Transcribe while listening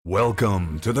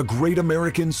Welcome to the Great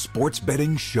American Sports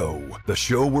Betting Show, the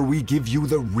show where we give you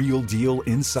the real deal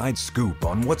inside scoop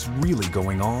on what's really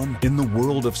going on in the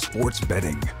world of sports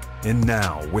betting. And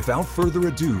now, without further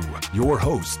ado, your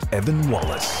host, Evan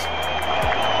Wallace.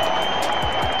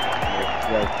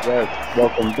 Yes.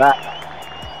 Welcome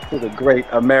back to the Great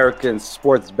American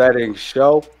Sports Betting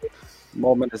Show.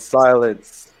 Moment of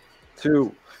silence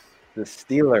to the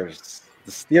Steelers.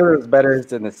 The Steelers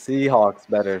bettors and the Seahawks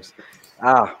bettors.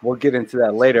 We'll get into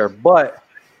that later, but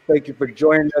thank you for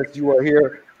joining us. You are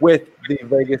here with the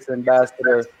Vegas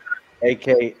ambassador,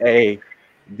 aka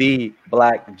the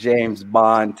Black James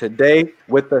Bond. Today,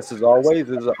 with us as always,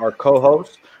 is our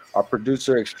co-host, our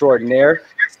producer extraordinaire,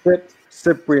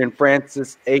 Cyprian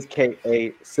Francis,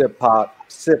 aka Sip Pop.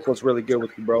 Sip, what's really good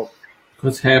with you, bro?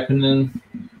 What's happening?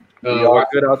 All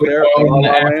good out there? In the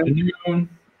afternoon.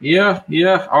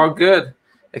 Yeah, all good.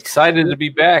 Excited to be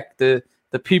back.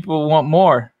 The people want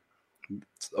more.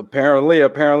 Apparently,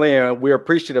 and we're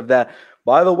appreciative of that.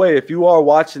 By the way, if you are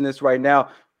watching this right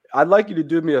now, I'd like you to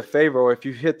do me a favor, or if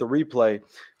you hit the replay,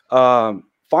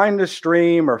 find the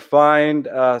stream or find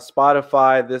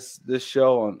Spotify, this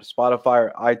show on Spotify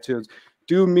or iTunes.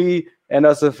 Do me and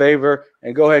us a favor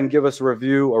and go ahead and give us a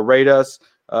review or rate us,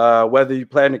 whether you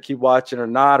plan to keep watching or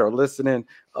not or listening.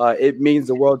 It means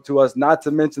the world to us, not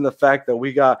to mention the fact that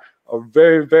we got a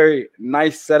very, very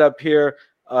nice setup here,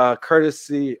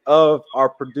 courtesy of our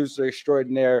producer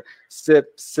extraordinaire, Sip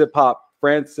Hop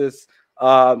Francis.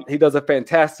 He does a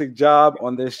fantastic job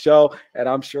on this show, and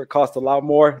I'm sure it costs a lot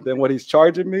more than what he's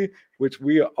charging me, which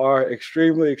we are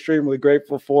extremely, extremely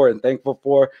grateful for and thankful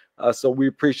for. So we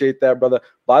appreciate that, brother.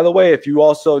 By the way, if you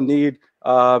also need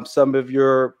some of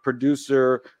your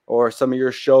producer or some of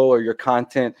your show or your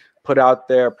content put out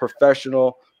there,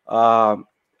 professional, I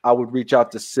would reach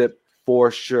out to Sip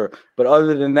for sure. But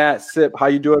other than that, Sip, how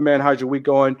you doing, man? How's your week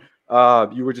going?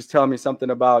 You were just telling me something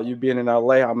about you being in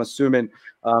LA. I'm assuming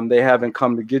they haven't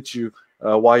come to get you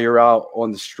while you're out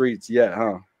on the streets yet,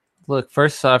 huh? Look,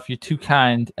 first off, you're too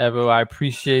kind, Evo. I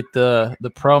appreciate the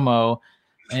promo.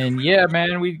 And yeah,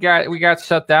 man, we got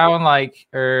shut down like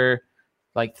 2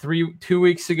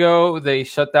 weeks ago. They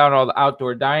shut down all the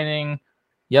outdoor dining.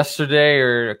 Yesterday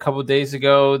or a couple days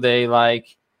ago, they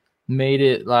made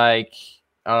it like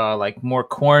more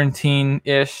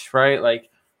quarantine-ish, right? Like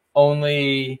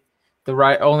only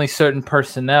certain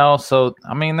personnel. So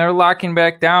I mean, they're locking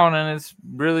back down, and it's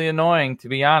really annoying, to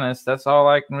be honest. That's all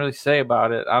I can really say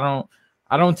about it. I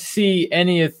don't see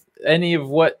any of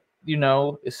what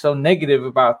is so negative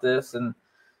about this, and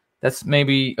that's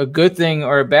maybe a good thing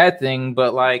or a bad thing,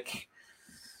 but I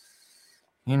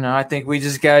think we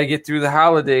just got to get through the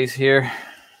holidays here.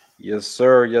 Yes,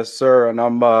 sir. And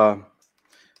I'm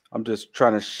just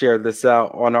trying to share this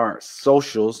out on our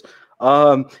socials.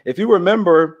 If you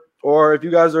remember, or if you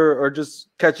guys are just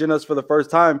catching us for the first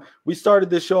time, we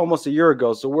started this show almost a year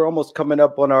ago. So we're almost coming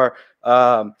up on our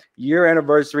year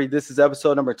anniversary. This is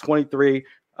episode number 23,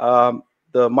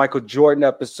 the Michael Jordan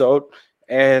episode.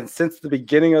 And since the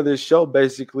beginning of this show,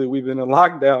 basically, we've been in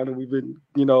lockdown, and we've been,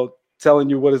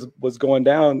 telling you what's going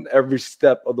down every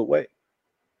step of the way.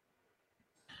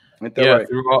 Yeah, right?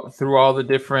 through all the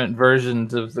different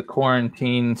versions of the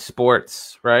quarantine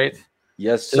sports, right?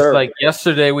 Yes, sir. Just like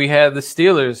yesterday, we had the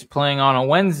Steelers playing on a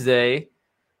Wednesday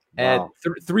at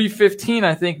 3:15,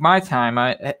 I think, my time.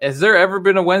 Has there ever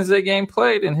been a Wednesday game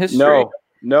played in history?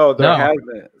 No, there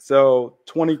hasn't. So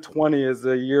 2020 is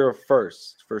a year of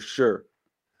first, for sure.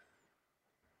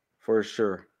 For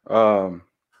sure.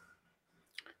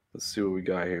 Let's see what we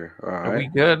got here. All right.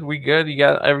 Are we good? You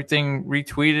got everything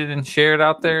retweeted and shared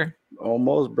out there?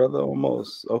 Almost, brother.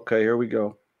 Almost. Okay, here we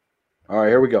go. All right,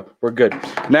 here we go. We're good.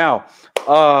 Now,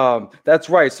 that's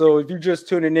right. So if you're just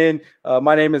tuning in,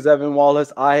 my name is Evan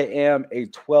Wallace. I am a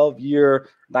 12-year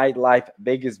nightlife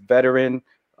Vegas veteran.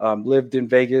 Lived in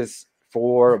Vegas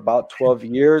for about 12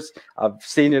 years. I've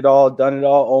seen it all, done it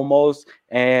all almost.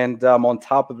 And on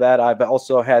top of that, I've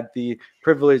also had the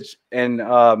privilege and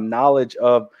knowledge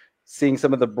of seeing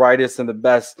some of the brightest and the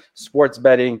best sports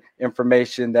betting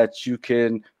information that you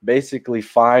can basically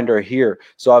find or hear.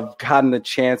 So I've gotten the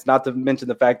chance, not to mention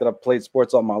the fact that I've played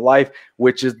sports all my life,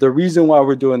 which is the reason why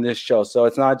we're doing this show. So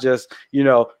it's not just,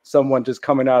 someone just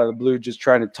coming out of the blue, just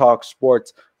trying to talk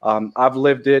sports. I've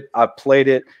lived it, I've played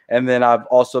it, and then I've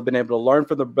also been able to learn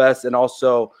from the best and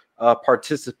also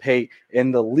participate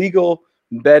in the legal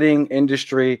betting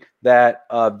industry that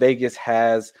Vegas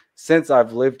has since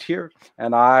I've lived here.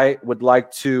 And I would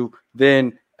like to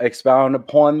then expound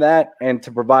upon that and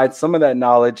to provide some of that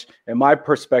knowledge and my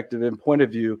perspective and point of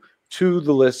view to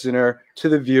the listener, to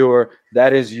the viewer.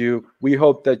 That is you. We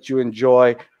hope that you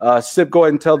enjoy. Sip, go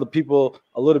ahead and tell the people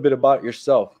a little bit about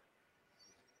yourself.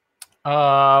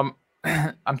 I'm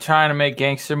trying to make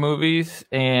gangster movies,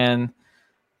 and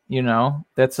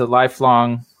that's a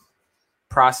lifelong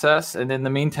process. And in the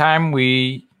meantime,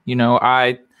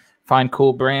 I find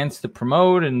cool brands to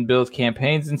promote and build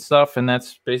campaigns and stuff, and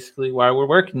that's basically why we're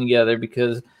working together,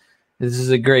 because this is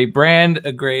a great brand,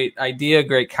 a great idea, a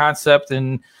great concept,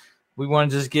 and we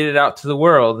want to just get it out to the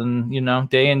world. And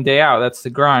day in, day out, that's the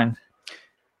grind.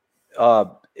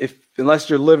 Unless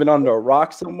you're living under a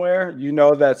rock somewhere, you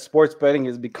know that sports betting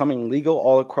is becoming legal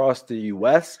all across the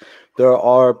U.S. There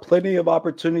are plenty of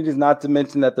opportunities, not to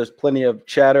mention that there's plenty of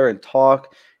chatter and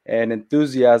talk and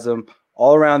enthusiasm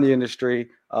all around the industry.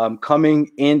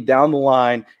 Coming in down the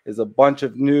line is a bunch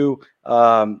of new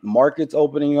markets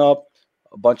opening up,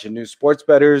 a bunch of new sports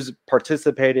bettors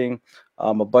participating,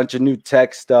 a bunch of new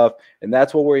tech stuff. And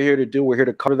that's what we're here to do. We're here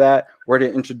to cover that. We're here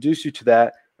to introduce you to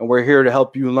that. And we're here to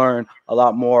help you learn a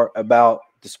lot more about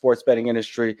the sports betting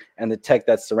industry and the tech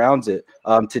that surrounds it.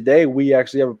 Today, we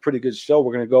actually have a pretty good show.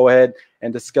 We're going to go ahead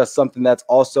and discuss something that's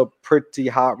also pretty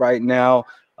hot right now.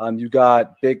 You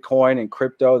got Bitcoin and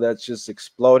crypto that's just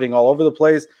exploding all over the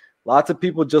place. Lots of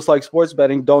people, just like sports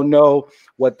betting, don't know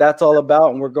what that's all about.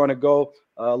 And we're going to go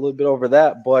a little bit over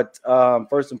that. But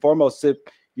first and foremost, Sip,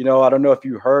 I don't know if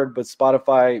you heard, but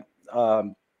Spotify,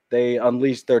 they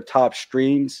unleashed their top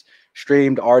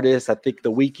streamed artists. I think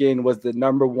The Weeknd was the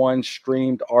 #1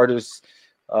 streamed artist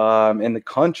in the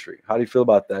country. How do you feel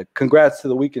about that? Congrats to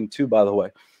The Weeknd too, by the way.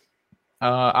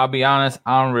 I'll be honest,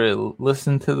 I don't really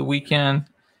listen to The Weeknd.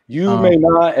 You may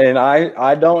not, and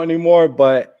I don't anymore,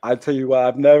 but I tell you what,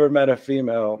 I've never met a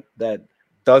female that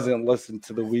doesn't listen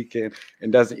to The Weeknd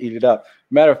and doesn't eat it up.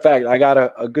 Matter of fact, I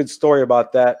got a good story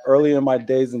about that. Early in my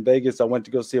days in Vegas, I went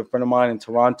to go see a friend of mine in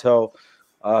Toronto.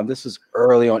 This was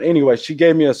early on. Anyway, she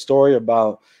gave me a story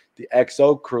about the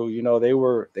XO crew. They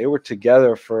were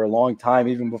together for a long time,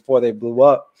 even before they blew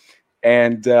up.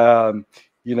 And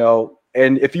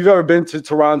and if you've ever been to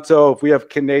Toronto, if we have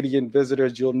Canadian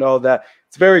visitors, you'll know that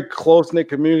it's a very close-knit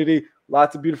community.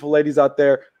 Lots of beautiful ladies out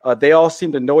there. They all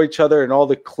seem to know each other, and all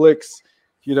the cliques,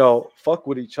 fuck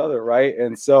with each other, right?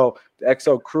 And so the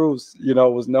XO crew,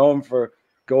 was known for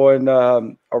going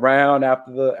around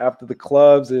after the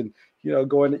clubs and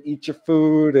going to eat your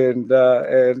food and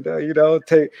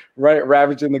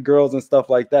ravaging the girls and stuff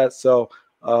like that. So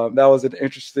that was an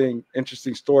interesting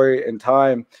story and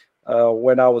time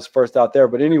when I was first out there.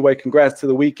 But anyway, congrats to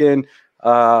The Weeknd.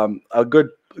 A good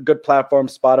platform,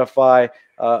 Spotify.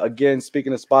 Again,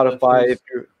 speaking of Spotify,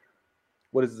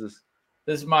 what is this?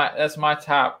 That's my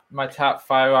top 5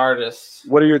 artists.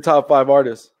 What are your top 5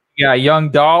 artists? We got Young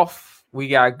Dolph, we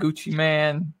got Gucci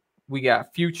Man, we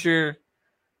got Future,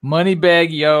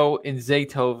 Moneybag Yo, and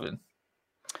Zaytoven.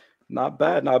 Not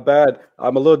bad, not bad.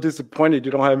 I'm a little disappointed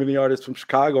you don't have any artists from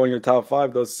Chicago in your top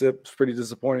 5. Though, Sip, it's pretty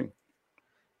disappointing.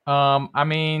 I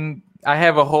mean, I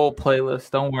have a whole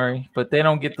playlist, don't worry, but they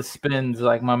don't get the spins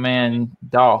like my man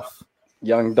Dolph.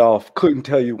 Young Dolph. Couldn't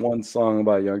tell you one song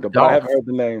about Young Dolph, but I haven't heard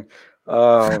the name.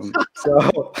 So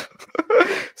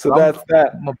that's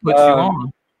that. I'm gonna put you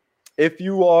on. If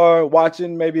you are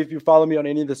watching, maybe if you follow me on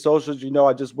any of the socials,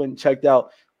 I just went and checked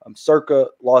out Circa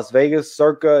Las Vegas.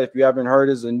 Circa, if you haven't heard,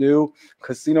 is a new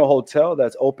casino hotel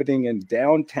that's opening in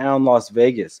downtown Las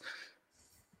Vegas.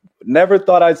 Never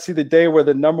thought I'd see the day where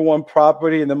the #1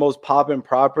 property and the most poppin'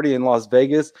 property in Las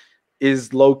Vegas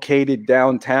is located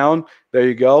downtown. There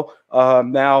you go.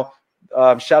 Now,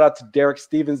 shout out to Derek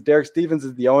Stevens. Derek Stevens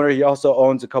is the owner. He also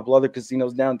owns a couple other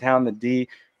casinos downtown, the D.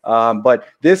 But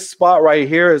this spot right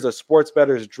here is a sports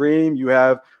bettor's dream. You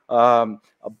have a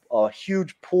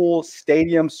huge pool,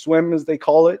 stadium, swim as they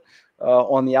call it,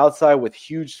 on the outside with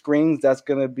huge screens. That's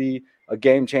going to be a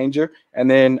game changer.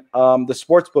 And then the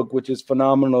sports book, which is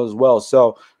phenomenal as well.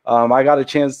 So I got a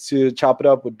chance to chop it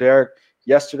up with Derek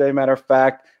yesterday, matter of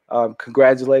fact.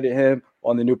 Congratulated him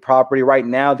on the new property. Right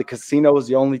now, the casino is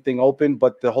the only thing open,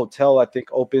 but the hotel, I think,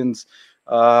 opens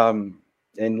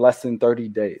in less than 30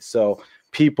 days. So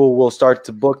people will start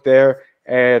to book there.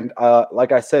 And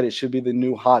like I said, it should be the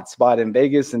new hot spot in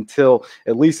Vegas until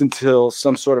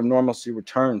some sort of normalcy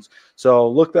returns. So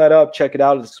look that up, check it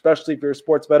out, especially if you're a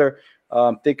sports bettor.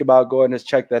 Think about going to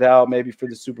check that out, maybe for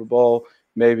the Super Bowl,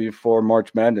 maybe for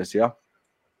March Madness. Yeah.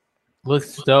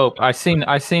 Looks dope. I seen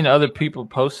other people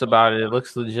post about it. It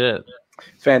looks legit.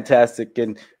 Fantastic.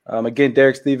 And again,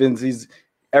 Derek Stevens, he's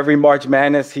every March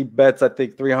Madness, he bets, I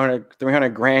think,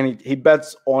 300 grand. He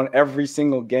bets on every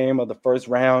single game of the first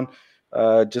round,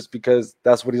 just because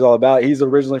that's what he's all about. He's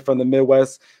originally from the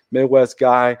Midwest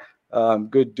guy.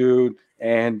 good dude,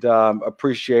 and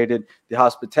appreciated the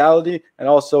hospitality and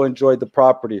also enjoyed the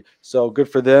property. So good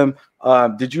for them.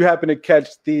 Did you happen to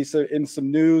catch these in some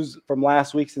news from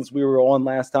last week, since we were on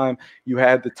last time? You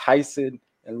had the Tyson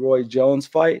and Roy Jones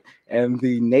fight and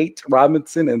the Nate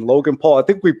Robinson and Logan Paul. I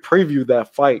think we previewed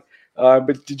that fight.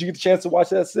 But did you get a chance to watch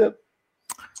that, Sip?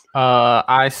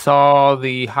 I saw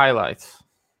the highlights.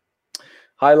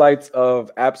 Highlights of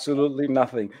absolutely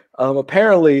nothing.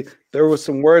 Apparently, there were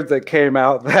some words that came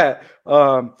out that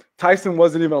Tyson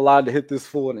wasn't even allowed to hit this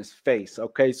fool in his face.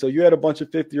 Okay, so you had a bunch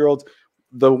of 50-year-olds.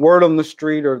 The word on the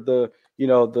street, or the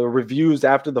reviews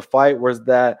after the fight, was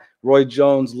that Roy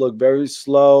Jones looked very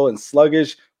slow and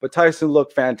sluggish, but Tyson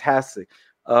looked fantastic.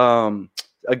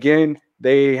 Again,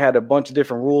 they had a bunch of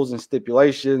different rules and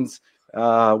stipulations.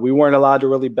 We weren't allowed to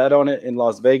really bet on it in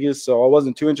Las Vegas, so I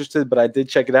wasn't too interested, but I did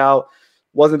check it out.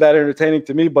 Wasn't that entertaining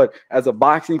to me, but as a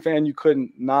boxing fan, you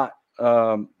couldn't not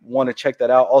want to check that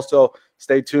out. Also,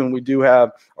 stay tuned. We do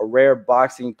have a rare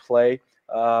boxing play.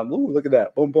 Ooh, look at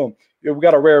that. Boom, boom. Yeah, we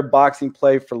got a rare boxing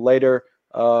play for later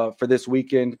for this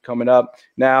weekend coming up.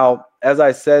 Now, as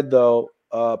I said, though,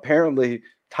 apparently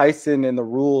Tyson in the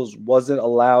rules wasn't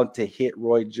allowed to hit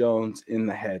Roy Jones in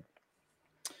the head.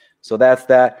 So that's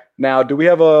that. Now, do we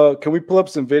have can we pull up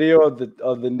some video of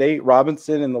the Nate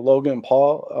Robinson and the Logan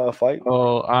Paul fight?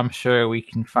 Oh, I'm sure we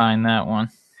can find that one.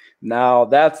 Now,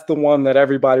 that's the one that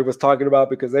everybody was talking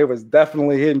about, because they was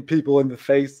definitely hitting people in the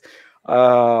face.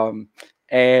 And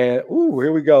ooh,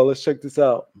 here we go. Let's check this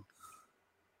out.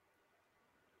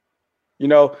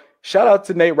 Shout out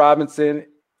to Nate Robinson.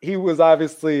 He was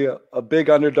obviously a big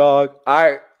underdog.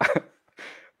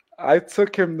 I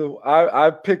took him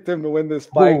I picked him to win this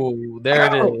fight. Ooh,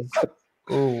 there it is.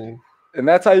 Ooh. And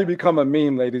that's how you become a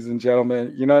meme, ladies and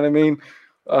gentlemen. You know what I mean?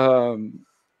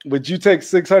 Would you take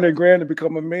 600 grand to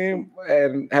become a meme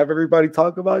and have everybody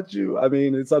talk about you? I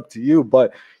mean, it's up to you.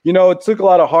 But, it took a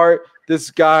lot of heart. This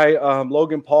guy,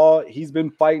 Logan Paul, he's been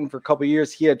fighting for a couple of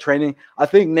years. He had training. I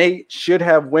think Nate should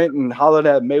have went and hollered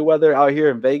at Mayweather out here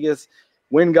in Vegas.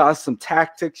 Got some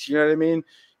tactics, you know what I mean?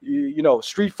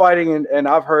 Street fighting, and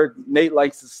I've heard Nate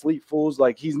likes to sleep fools.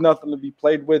 Like, he's nothing to be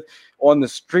played with on the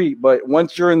street. But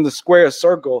once you're in the square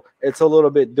circle, it's a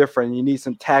little bit different. You need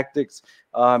some tactics,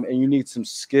 and you need some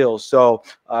skill. So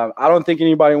I don't think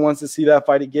anybody wants to see that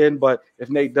fight again. But if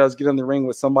Nate does get in the ring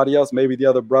with somebody else, maybe the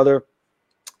other brother,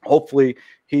 hopefully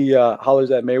he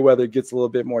hollers at Mayweather, gets a little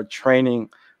bit more training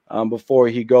before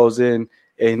he goes in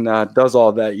and does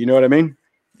all that. You know what I mean?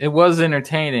 It was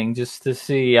entertaining just to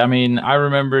see. I mean, I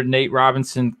remember Nate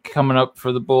Robinson coming up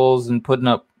for the Bulls and putting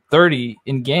up 30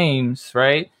 in games,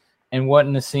 right? And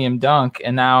wanting to see him dunk.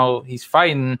 And now he's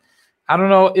fighting. I don't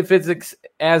know if it's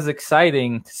as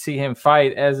exciting to see him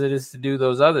fight as it is to do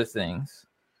those other things.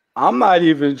 I'm not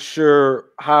even sure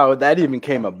how that even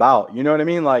came about. You know what I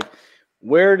mean? Like,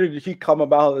 where did he come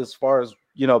about as far as,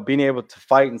 being able to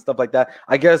fight and stuff like that?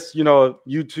 I guess,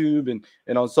 YouTube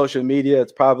and on social media,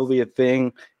 it's probably a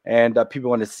thing, and people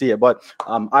want to see it. But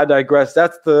I digress.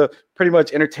 That's the pretty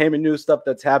much entertainment news stuff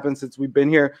that's happened since we've been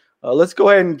here. Let's go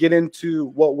ahead and get into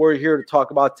what we're here to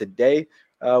talk about today,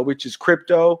 which is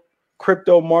crypto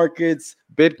markets,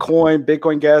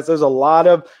 Bitcoin gas. There's a lot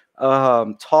of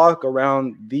talk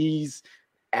around these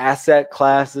asset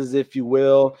classes, if you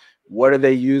will. What are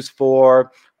they used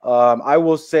for? I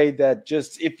will say that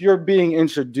just if you're being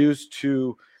introduced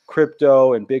to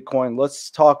crypto and Bitcoin, let's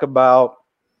talk about,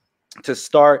 to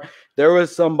start, there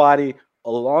was somebody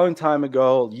a long time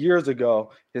ago, years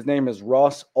ago. His name is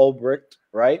Ross Ulbricht,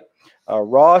 right?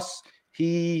 Ross,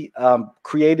 he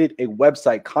created a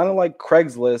website kind of like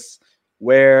Craigslist,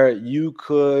 where you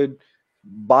could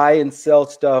buy and sell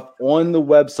stuff on the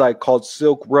website called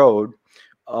Silk Road.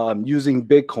 Using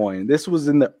Bitcoin. This was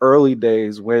in the early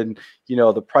days when,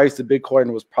 the price of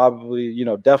Bitcoin was probably,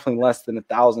 definitely less than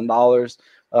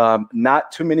 $1,000.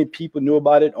 Not too many people knew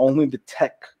about it, only the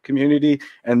tech community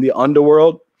and the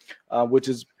underworld, which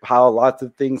is how lots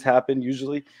of things happen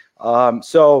usually.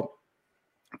 So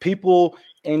people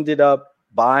ended up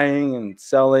buying and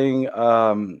selling,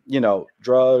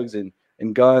 drugs and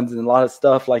guns and a lot of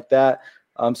stuff like that.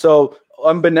 So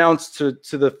unbeknownst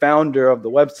to the founder of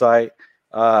the website,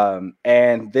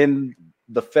 and then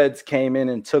the feds came in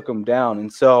and took him down.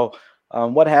 And so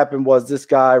what happened was, this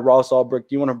guy, Ross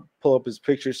Ulbricht, you want to pull up his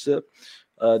picture, Sip?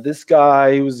 This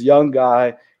guy, he was a young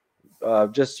guy,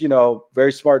 just,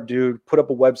 very smart dude, put up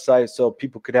a website so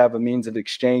people could have a means of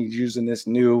exchange using this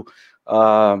new,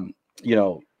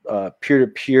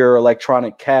 peer-to-peer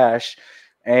electronic cash.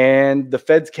 And the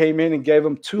feds came in and gave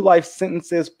him 2 life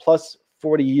sentences plus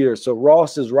 40 years. So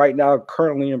Ross is right now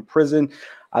currently in prison.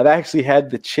 I've actually had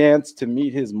the chance to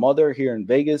meet his mother here in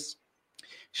Vegas.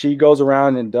 She goes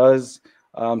around and does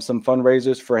some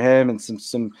fundraisers for him and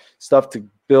some stuff to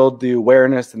build the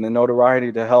awareness and the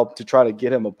notoriety to help to try to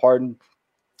get him a pardon.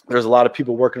 There's a lot of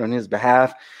people working on his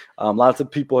behalf. Lots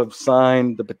of people have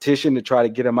signed the petition to try to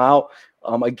get him out.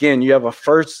 Again, you have a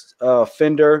first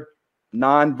offender,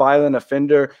 non-violent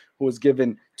offender, who was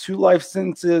given 2 life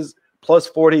sentences plus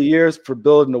 40 years for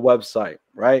building a website,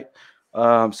 right?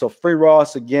 So free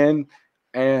Ross again.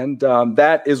 And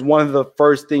that is one of the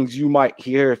first things you might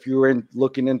hear if you're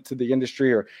looking into the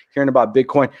industry or hearing about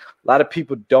Bitcoin. A lot of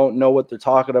people don't know what they're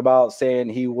talking about, saying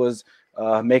he was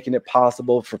making it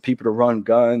possible for people to run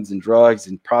guns and drugs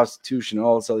and prostitution and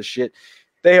all this other shit.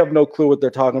 They have no clue what they're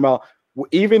talking about.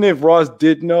 Even if Ross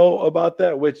did know about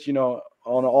that, which, you know,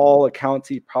 on all accounts,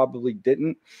 he probably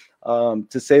didn't,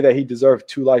 to say that he deserved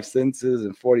 2 life sentences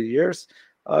and 40 years,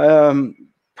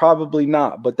 probably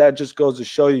not. But that just goes to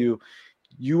show you,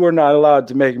 you are not allowed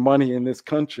to make money in this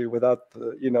country without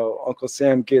the, you know, Uncle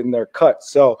Sam getting their cut.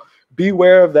 So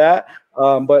beware of that.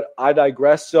 But I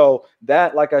digress. So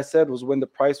that, like I said, was when the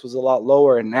price was a lot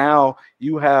lower. And now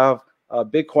you have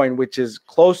Bitcoin, which is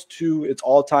close to its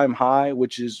all-time high,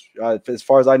 which is, as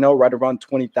far as I know, right around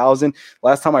 20,000.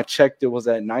 Last time I checked, it was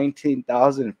at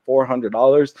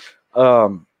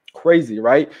 $19,400. Crazy,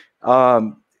 right?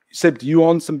 Sip, do you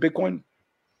own some Bitcoin?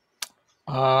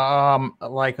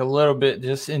 Like a little bit,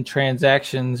 just in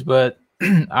transactions, but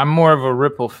I'm more of a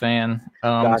Ripple fan,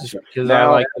 Gotcha. just because I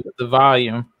like the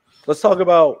volume. Let's talk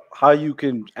about how you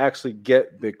can actually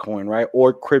get Bitcoin, right,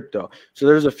 or crypto. So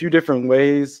there's a few different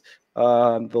ways.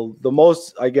 The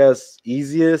most, I guess,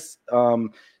 easiest,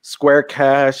 Square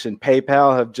Cash and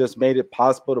PayPal have just made it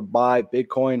possible to buy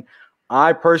Bitcoin.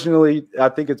 I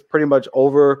think it's pretty much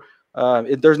over.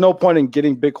 There's no point in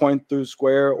getting Bitcoin through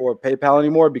Square or PayPal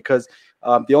anymore, because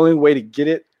the only way to get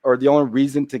it, or the only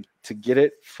reason to get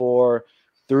it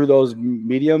through those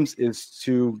mediums, is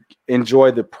to enjoy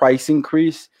the price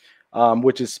increase,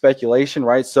 which is speculation,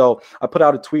 right? So I put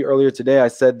out a tweet earlier today. I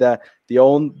said that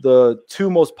the 2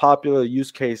 most popular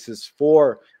use cases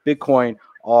for Bitcoin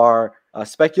are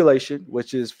speculation,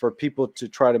 which is for people to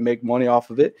try to make money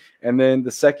off of it, and then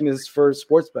the second is for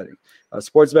sports betting.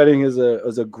 Sports betting is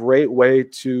a great way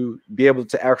to be able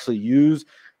to actually use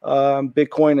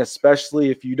Bitcoin, especially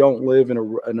if you don't live in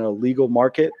a legal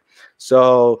market.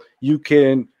 So you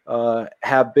can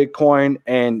have Bitcoin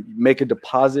and make a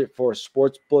deposit for a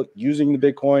sports book using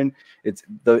the Bitcoin. It's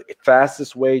the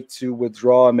fastest way to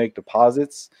withdraw and make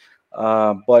deposits.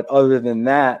 But other than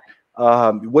that,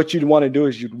 what you'd want to do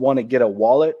is you'd want to get a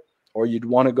wallet, or you'd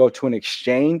want to go to an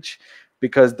exchange,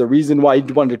 because the reason why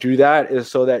you'd want to do that is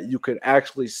so that you can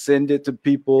actually send it to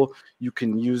people, you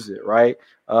can use it, right?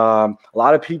 A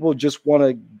lot of people just want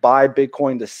to buy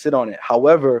Bitcoin to sit on it.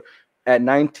 However, at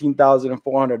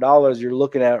 $19,400, you're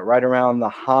looking at right around the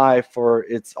high for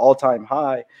its all-time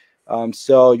high.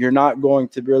 So you're not going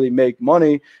to really make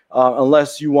money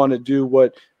unless you want to do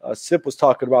what Sip was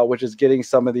talking about, which is getting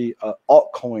some of the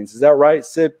altcoins. Is that right,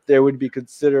 Sip? They would be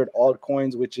considered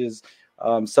altcoins, which is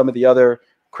some of the other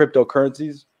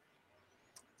cryptocurrencies.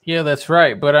 Yeah, that's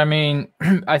right. But I mean,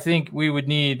 I think we would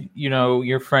need, you know,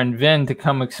 your friend Vin to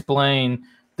come explain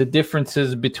the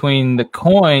differences between the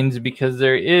coins, because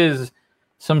there is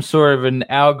some sort of an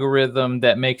algorithm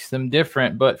that makes them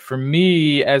different. But for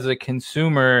me, as a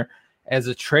consumer, as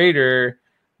a trader,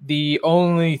 the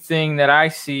only thing that I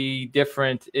see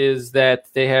different is that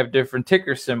they have different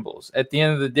ticker symbols. At the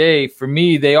end of the day, for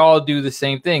me, they all do the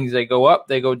same things. They go up,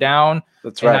 they go down.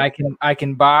 That's right. And I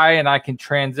can buy and I can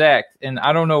transact. And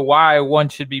I don't know why one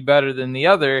should be better than the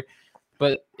other,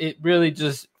 but it really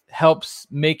just helps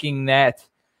making that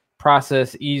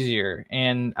process easier.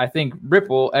 And I think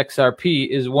Ripple XRP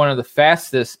is one of the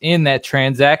fastest in that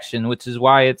transaction, which is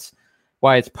why it's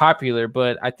popular.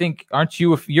 But I think,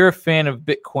 you're a fan of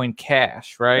Bitcoin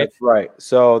Cash, right? That's right.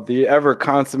 So the ever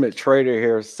consummate trader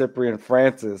here, Cyprian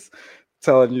Francis,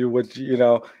 telling you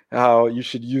how you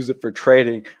should use it for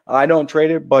trading. I don't trade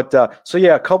it, but so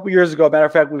yeah, a couple years ago, matter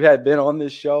of fact, we've had been on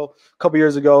this show a couple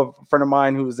years ago. A friend of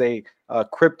mine who's a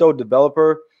crypto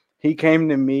developer, he came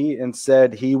to me and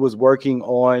said he was working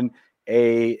on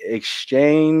a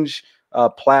exchange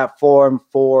platform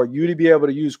for you to be able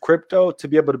to use crypto to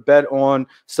be able to bet on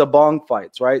sabong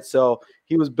fights, right? So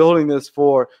he was building this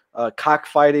for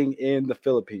cockfighting in the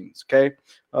Philippines, okay?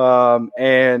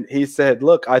 And he said,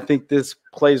 look, I think this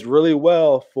plays really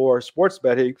well for sports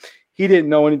betting. He didn't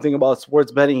know anything about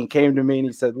sports betting. He came to me and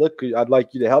he said, look, I'd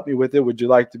like you to help me with it. Would you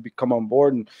like to come on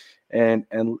board and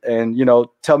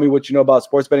tell me what you know about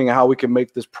sports betting and how we can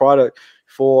make this product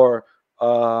for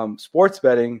sports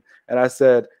betting? And I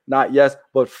said, not yes,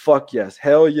 but fuck yes.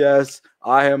 Hell yes.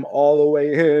 I am all the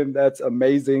way in. That's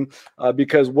amazing.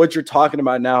 Because what you're talking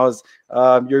about now is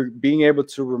you're being able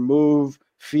to remove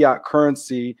fiat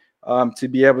currency to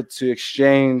be able to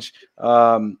exchange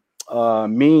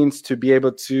means to be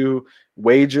able to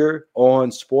wager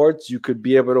on sports. You could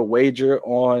be able to wager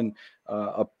on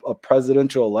a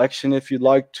presidential election if you'd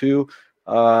like to.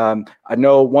 I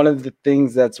know one of the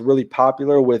things that's really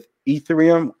popular with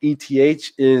Ethereum,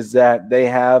 ETH, is that they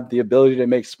have the ability to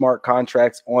make smart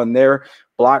contracts on their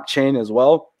blockchain as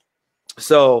well.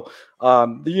 So,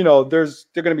 you know, there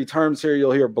are going to be terms here.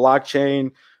 You'll hear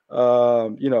blockchain,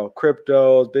 you know,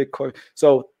 cryptos, Bitcoin.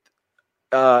 So,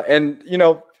 and, you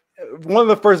know, one of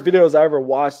the first videos I ever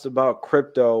watched about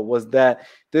crypto was that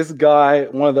this guy,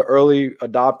 one of the early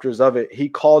adopters of it, he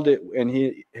called it, and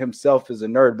he himself is a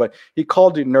nerd, but he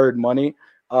called it nerd money.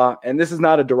 And this is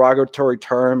not a derogatory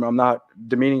term. I'm not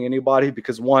demeaning anybody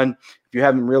because, one, if you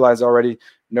haven't realized already,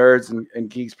 nerds and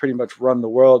geeks pretty much run the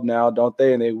world now, don't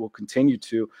they? And they will continue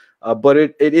to. But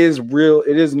it is real.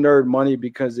 It is nerd money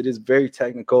because it is very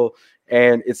technical,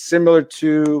 and it's similar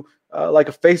to like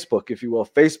a Facebook, if you will.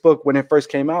 Facebook, when it first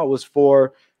came out, was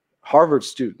for Harvard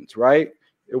students, right?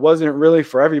 It wasn't really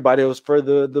for everybody. It was for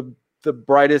the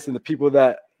brightest and the people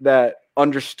that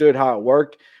understood how it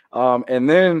worked. And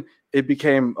then it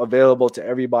became available to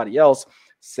everybody else.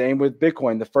 Same with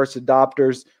Bitcoin. The first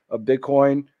adopters of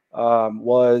Bitcoin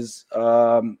was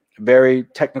very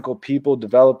technical people,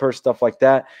 developers, stuff like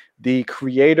that. The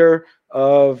creator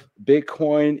of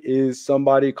Bitcoin is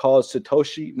somebody called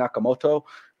Satoshi Nakamoto.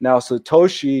 Now,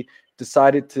 Satoshi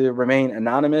decided to remain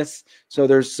anonymous. So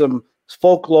there's some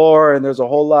folklore and there's a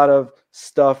whole lot of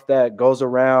stuff that goes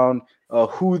around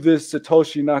who this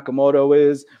Satoshi Nakamoto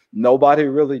is. Nobody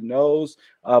really knows,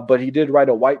 but he did write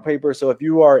a white paper. So if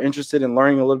you are interested in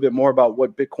learning a little bit more about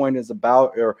what Bitcoin is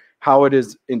about or how it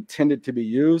is intended to be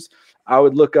used, I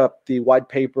would look up the white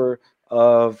paper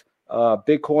of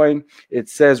Bitcoin. It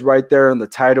says right there in the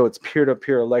title, it's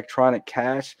peer-to-peer electronic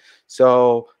cash.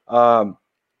 So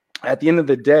at the end of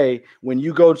the day, when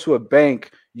you go to a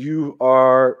bank, you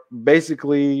are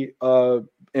basically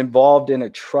involved in a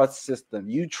trust system.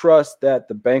 You trust that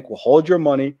the bank will hold your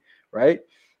money, right?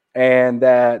 And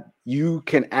that you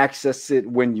can access it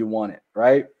when you want it,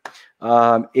 right?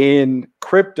 In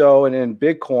crypto and in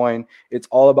Bitcoin, it's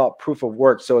all about proof of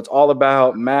work. So it's all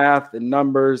about math and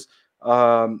numbers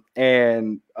and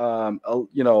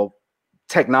you know,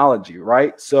 technology,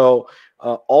 right? So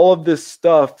all of this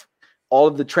stuff, all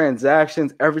of the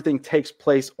transactions, everything takes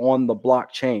place on the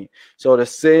blockchain. So to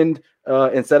send,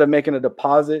 instead of making a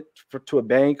deposit to a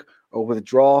bank or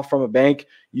withdraw from a bank,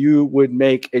 you would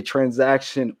make a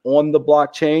transaction on the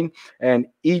blockchain, and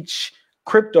each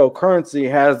cryptocurrency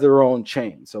has their own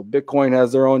chain. So Bitcoin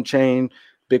has their own chain,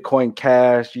 Bitcoin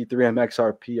Cash, Ethereum,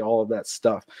 XRP, all of that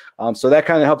stuff. So that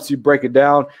kind of helps you break it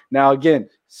down. Now, again,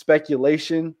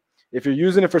 speculation. If you're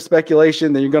using it for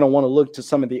speculation, then you're going to want to look to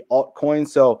some of the altcoins.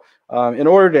 So in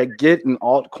order to get an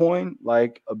altcoin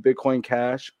like a Bitcoin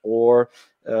Cash or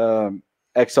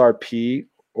XRP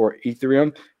or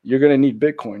Ethereum, you're going to need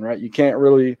Bitcoin, right? You can't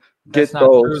really get those. That's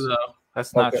not true, though.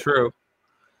 That's not true.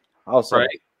 Also,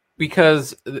 right?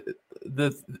 Because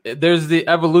there's the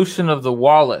evolution of the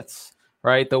wallets,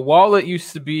 right? The wallet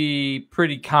used to be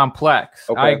pretty complex.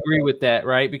 Okay. I agree with that,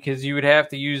 right? Because you would have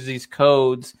to use these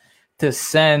codes to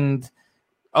send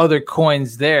other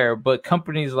coins there. But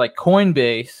companies like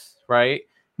Coinbase, right,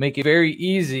 make it very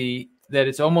easy that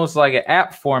it's almost like an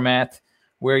app format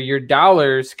where your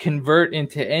dollars convert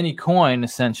into any coin,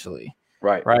 essentially.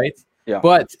 Right. Right. Yeah.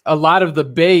 But a lot of the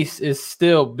base is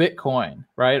still Bitcoin,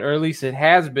 right? Or at least it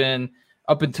has been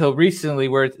up until recently,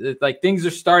 where it's like things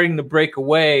are starting to break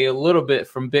away a little bit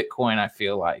from Bitcoin, I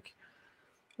feel like.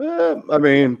 I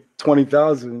mean,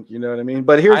 20,000, you know what I mean?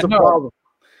 But here's the problem.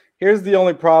 Here's the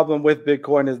only problem with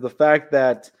Bitcoin is the fact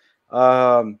that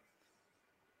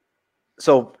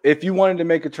so if you wanted to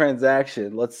make a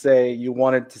transaction, let's say you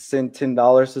wanted to send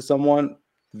 $10 to someone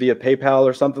via PayPal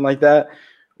or something like that,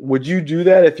 would you do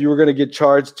that if you were going to get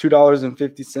charged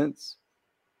 $2.50?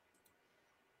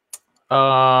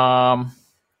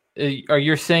 Are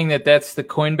you saying that that's the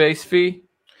Coinbase fee?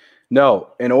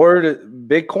 No. In order to,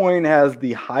 Bitcoin has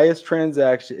the highest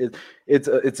transaction. It's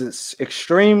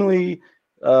extremely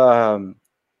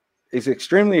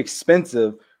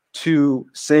expensive to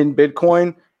send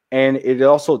Bitcoin, and it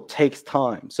also takes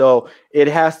time. So it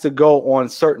has to go on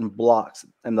certain blocks,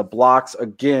 and the blocks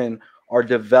again are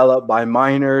developed by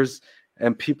miners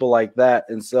and people like that.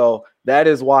 And so that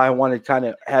is why I want to kind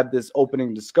of have this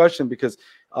opening discussion, because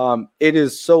it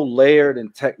is so layered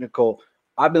and technical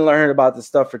I've been learning about this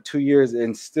stuff for 2 years,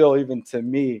 and still, even to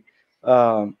me,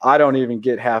 I don't even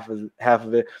get half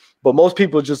of it. But most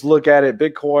people just look at it,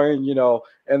 Bitcoin,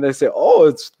 and they say, oh,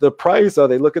 it's the price, or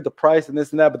they look at the price and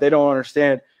this and that, but they don't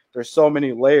understand there's so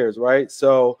many layers, right?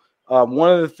 So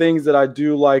one of the things that I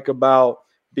do like about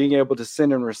being able to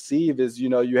send and receive is,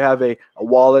 you have a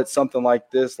wallet, something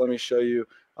like this. Let me show you.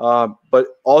 But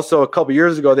also a couple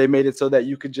years ago, they made it so that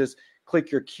you could just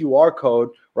click your QR code,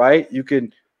 right? You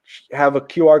can have a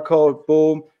QR code,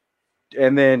 boom,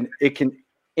 and then it can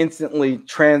instantly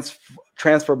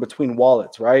transfer between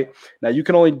wallets, right? Now, you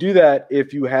can only do that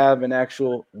if you have an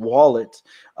actual wallet.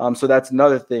 So that's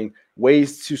another thing.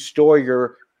 Ways to store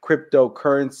your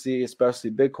cryptocurrency, especially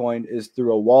Bitcoin, is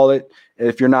through a wallet.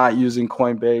 If you're not using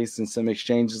Coinbase and some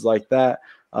exchanges like that,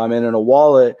 and then a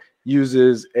wallet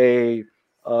uses a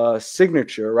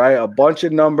signature, right? A bunch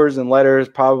of numbers and letters,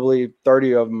 probably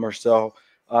 30 of them or so,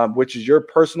 which is your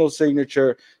personal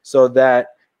signature, so that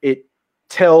it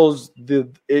tells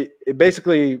it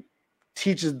basically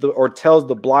teaches or tells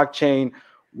the blockchain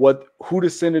who to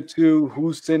send it to,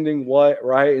 who's sending what,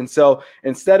 right? And so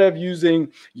instead of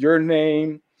using your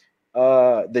name,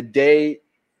 the date,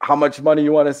 how much money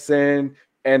you want to send,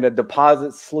 and a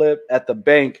deposit slip at the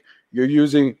bank, you're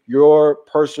using your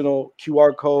personal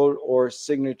QR code or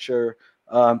signature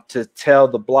to tell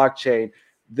the blockchain,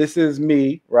 this is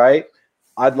me, right?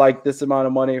 I'd like this amount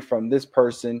of money from this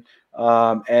person.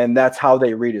 And that's how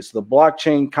they read it. So the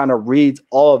blockchain kind of reads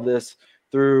all of this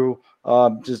through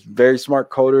just very smart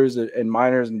coders and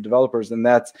miners and developers. And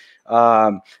that's,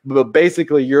 but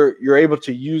basically you're able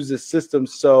to use the system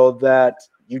so that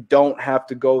you don't have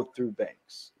to go through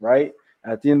banks, right?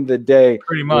 At the end of the day,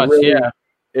 pretty much, yeah.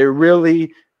 It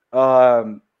really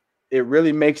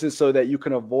makes it so that you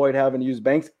can avoid having to use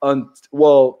banks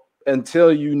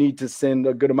until you need to send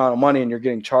a good amount of money and you're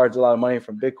getting charged a lot of money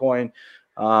from Bitcoin,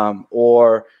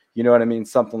 or you know what I mean,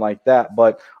 something like that.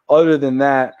 But other than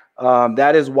that,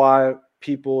 that is why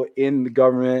people in the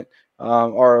government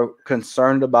are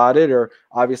concerned about it, or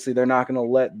obviously they're not going to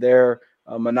let their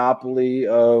monopoly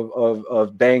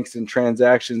of banks and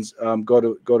transactions go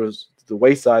to the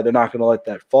wayside. They're not going to let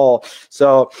that fall.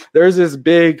 So there's this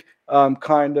big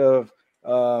kind of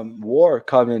war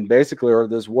coming, basically, or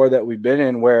this war that we've been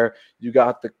in, where you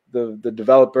got the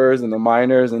developers and the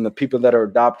miners and the people that are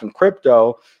adopting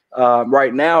crypto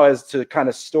right now as to kind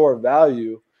of store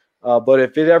value. But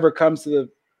if it ever comes to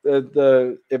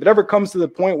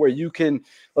the point where you can,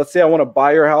 let's say I want to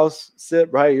buy your house,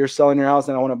 right? You're selling your house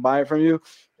and I want to buy it from you.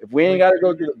 If we ain't got to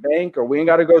go through the bank, or we ain't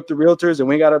got to go through realtors, and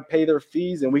we ain't got to pay their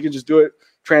fees, and we can just do it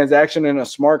transaction in a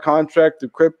smart contract through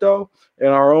crypto and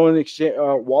our own exchange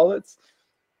wallets,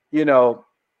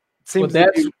 seems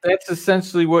that's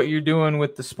essentially what you're doing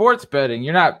with the sports betting.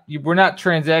 We're not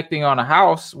transacting on a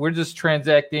house. We're just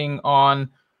transacting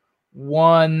on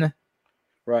one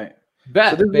right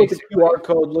bet. So this is what the QR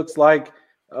code looks like.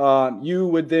 You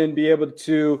would then be able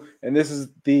to, and this is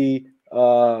the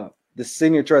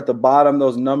signature at the bottom,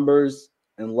 those numbers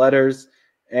and letters,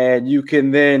 and you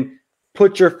can then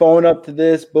put your phone up to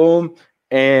this, boom,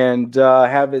 and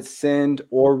have it send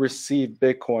or receive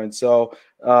Bitcoin. So,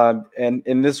 and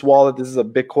in this wallet, this is a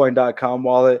Bitcoin.com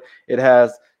wallet. It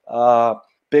has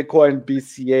Bitcoin,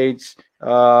 BCH,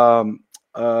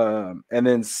 and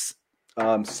then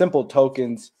simple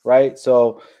tokens, right?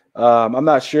 So I'm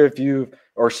not sure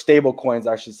or stable coins,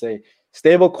 I should say.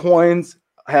 Stable coins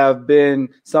have been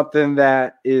something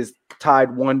that is tied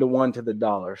 1-to-1 to the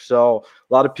dollar. So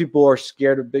a lot of people are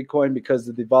scared of Bitcoin because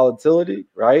of the volatility,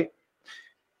 right?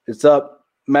 It's up.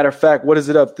 Matter of fact, what is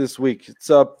it up this week?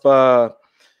 It's up. It's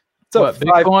up 5K.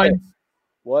 Bitcoin?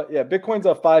 What? Yeah, Bitcoin's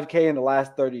up 5K in the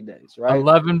last 30 days, right?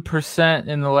 11%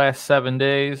 in the last 7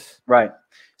 days. Right.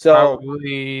 So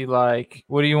probably like,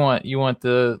 what do you want? You want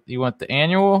the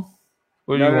annual?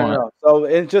 What do you want? No.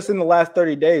 So just in the last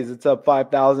 30 days, it's up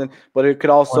 5,000, but it could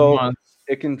also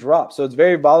it can drop. So it's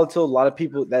very volatile. A lot of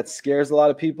people, that scares a lot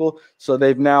of people. So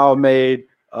they've now made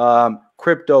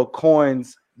crypto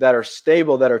coins that are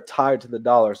stable, that are tied to the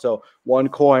dollar. So one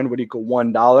coin would equal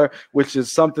 $1, which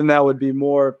is something that would be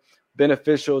more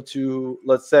beneficial to,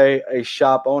 let's say, a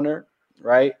shop owner,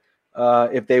 right?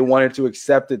 If they wanted to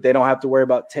accept it, they don't have to worry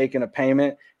about taking a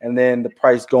payment and then the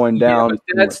price going down. But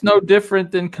that's no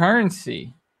different than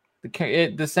currency.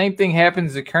 The same thing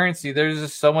happens to currency. There's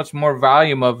just so much more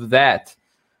volume of that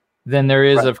than there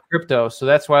is of crypto. So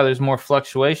that's why there's more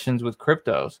fluctuations with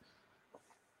cryptos.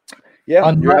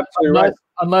 Yeah, you're absolutely right.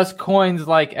 Unless coins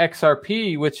like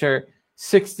XRP, which are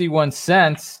 61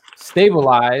 cents,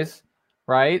 stabilize,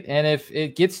 right? And if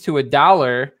it gets to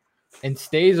 $1 and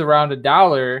stays around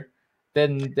 $1,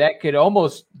 then that could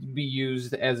almost be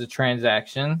used as a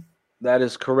transaction. That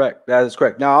is correct. That is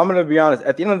correct. Now, I'm going to be honest.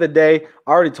 At the end of the day,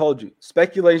 I already told you,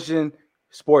 speculation,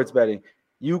 sports betting,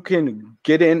 you can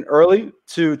get in early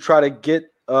to try to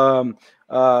get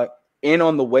in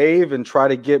on the wave and try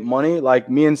to get money. Like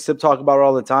me and Sip talk about it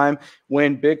all the time.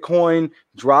 When Bitcoin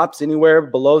drops anywhere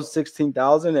below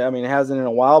 16,000, I mean, it hasn't in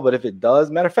a while, but if it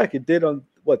does, matter of fact, it did on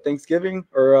Thanksgiving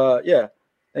or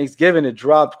Thanksgiving, it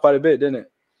dropped quite a bit, didn't it?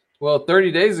 Well,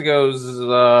 30 days ago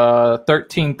was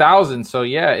 13,000. So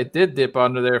yeah, it did dip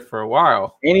under there for a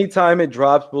while. Anytime it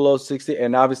drops below 60,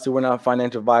 and obviously we're not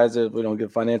financial advisors, we don't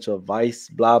give financial advice,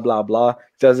 blah, blah, blah.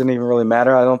 Doesn't even really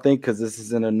matter, I don't think, because this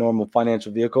isn't a normal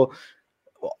financial vehicle.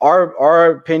 Our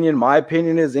opinion, my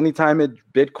opinion is anytime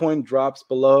Bitcoin drops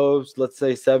below, let's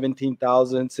say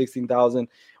 17,000, 16,000,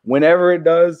 whenever it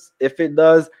does, if it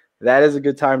does, that is a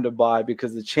good time to buy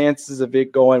because the chances of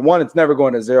it going, one, it's never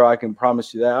going to zero. I can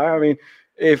promise you that. I mean,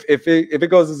 if it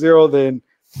goes to zero, then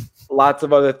lots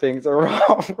of other things are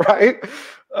wrong, right?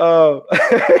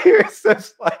 It's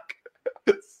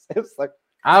like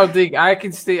I don't think I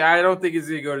can stay. I don't think it's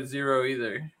gonna go to zero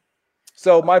either.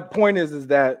 So my point is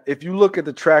that if you look at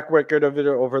the track record of it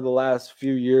over the last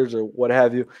few years or what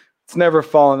have you, it's never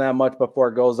fallen that much before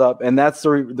it goes up. And that's the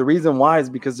reason why is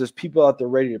because there's people out there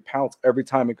ready to pounce every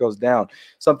time it goes down.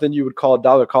 Something you would call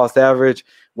dollar cost average.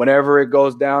 Whenever it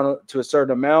goes down to a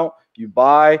certain amount, you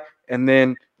buy. And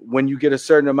then when you get a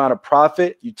certain amount of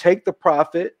profit, you take the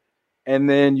profit and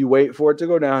then you wait for it to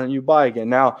go down and you buy again.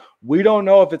 Now, we don't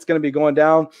know if it's going to be going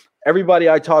down. Everybody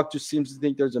I talk to seems to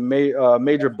think there's a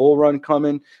major bull run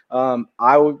coming.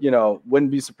 I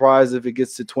wouldn't be surprised if it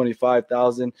gets to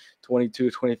 25,000, 22,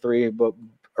 23, but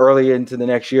early into the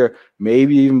next year,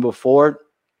 maybe even before.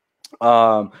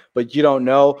 But you don't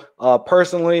know.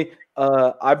 Personally,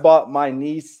 I bought my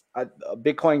niece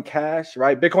Bitcoin Cash,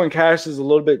 right? Bitcoin Cash is a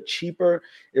little bit cheaper.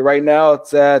 Right now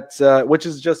it's at, which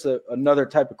is just another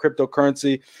type of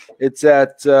cryptocurrency. It's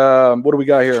at, what do we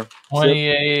got here?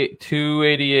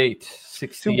 288,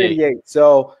 68. 288.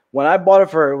 So when I bought it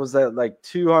for her, it was at like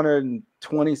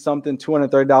 $220 something,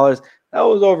 $230. That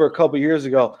was over a couple years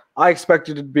ago. I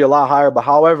expected it to be a lot higher, but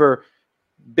however,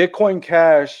 Bitcoin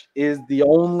Cash is the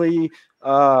only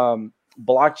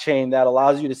blockchain that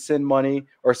allows you to send money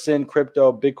or send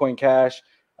crypto, Bitcoin Cash,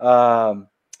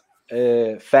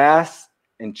 fast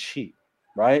and cheap,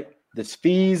 right? The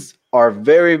fees are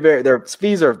very, their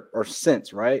fees are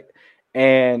cents, right?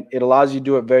 And it allows you to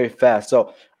do it very fast.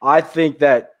 So I think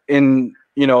that in,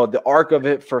 the arc of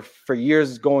it for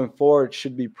years going forward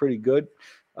should be pretty good.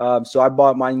 So I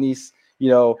bought my niece,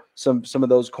 some of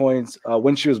those coins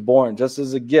when she was born, just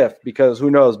as a gift, because who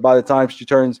knows, by the time she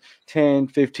turns 10,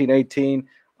 15, 18,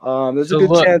 there's a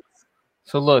good chance.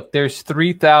 So look, there's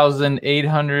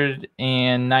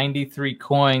 3,893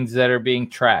 coins that are being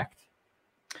tracked.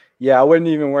 Yeah, I wouldn't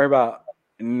even worry about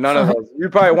none of those. You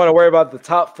probably want to worry about the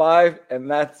top 5, and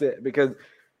that's it, because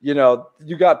you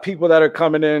got people that are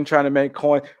coming in trying to make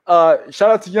coin. Shout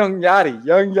out to Young Yachty,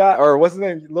 or what's his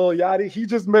name, Lil Yachty. He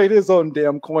just made his own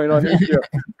damn coin on YouTube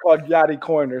called Yachty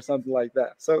Coin or something like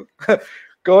that. So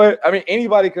go ahead. I mean,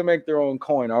 anybody can make their own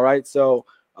coin. All right. So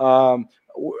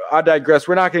I digress.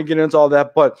 We're not going to get into all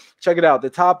that, but check it out.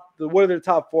 What are the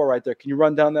top 4 right there? Can you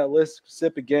run down that list?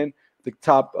 Sip again. The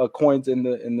top coins in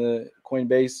the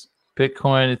Coinbase.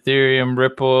 Bitcoin, Ethereum,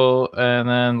 Ripple, and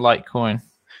then Litecoin.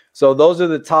 So those are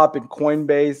the top in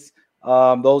Coinbase.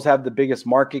 Those have the biggest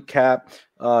market cap.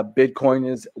 Bitcoin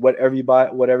is what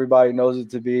everybody knows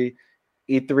it to be.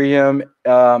 Ethereum,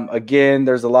 again,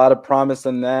 there's a lot of promise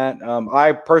in that.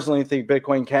 I personally think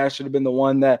Bitcoin Cash should have been the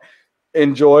one that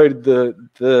enjoyed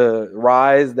the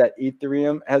rise that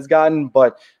Ethereum has gotten,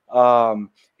 but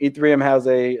Ethereum has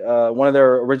one of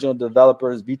their original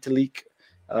developers, Vitalik.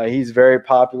 He's very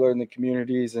popular in the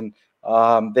communities, and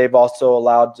they've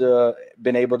also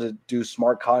been able to do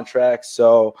smart contracts.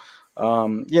 So,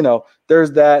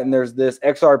 there's that, and there's this.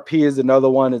 XRP is another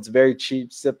one. It's very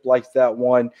cheap. Sip likes that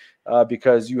one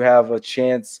because you have a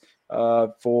chance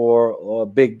for a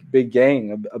big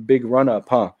gain, a big run up,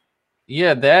 huh?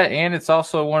 Yeah, that, and it's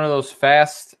also one of those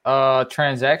fast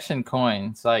transaction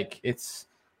coins. Like it's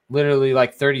literally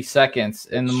like 30 seconds,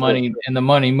 and the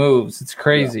money moves. It's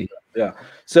crazy. Yeah.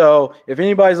 So if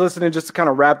anybody's listening, just to kind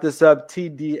of wrap this up,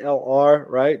 TDLR,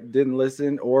 right? Didn't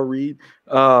listen or read.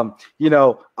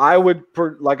 I would,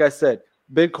 like I said,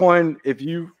 Bitcoin, if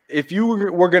you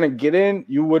were going to get in,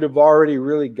 you would have already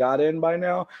really got in by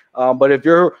now. But if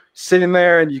you're sitting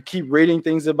there and you keep reading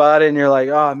things about it and you're like,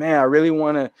 oh man, I really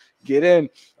want to get in,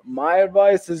 My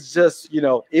advice is just,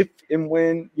 if and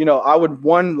when, I would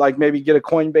like maybe get a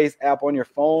Coinbase app on your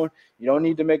phone. You don't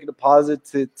need to make a deposit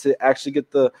to actually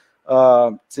get the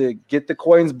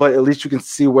coins, but at least you can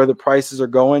see where the prices are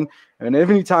going. And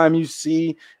anytime you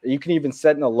see, you can even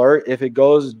set an alert if it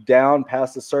goes down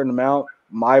past a certain amount.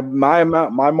 My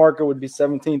marker would be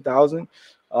 17,000.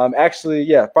 Actually,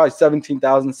 yeah, probably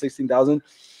 17,000, 16,000.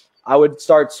 I would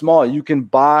start small. You can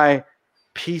buy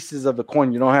pieces of the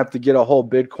coin. You don't have to get a whole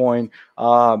Bitcoin.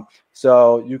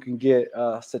 So you can get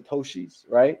Satoshis,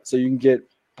 right? So you can get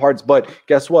parts. But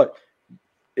guess what?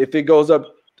 If it goes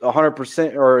up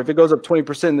 100%, or if it goes up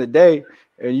 20% in the day,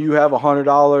 and you have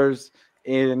 $100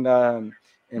 in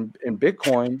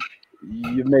Bitcoin,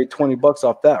 you've made $20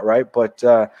 off that, right? But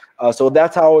so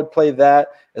that's how I would play that.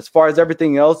 As far as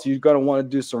everything else, you're going to want to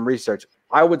do some research.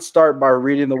 I would start by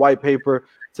reading the white paper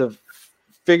to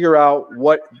figure out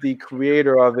what the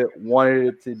creator of it wanted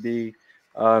it to be,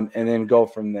 and then go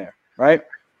from there, right?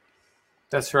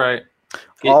 That's right.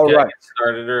 All right. Get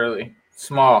started early,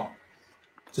 small.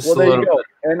 Just well, a there little you go. bit.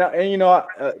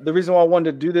 And the reason why I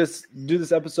wanted to do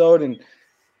this episode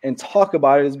and talk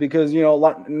about it is because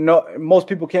most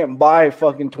people can't buy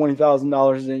fucking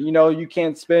 $20,000, and you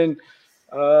can't spend.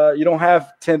 You don't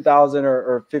have 10,000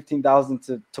 or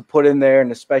 15,000 to put in there and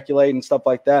to speculate and stuff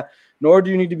like that. Nor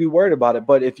do you need to be worried about it.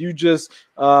 But if you just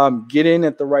get in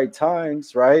at the right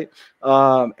times, right,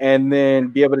 and then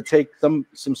be able to take some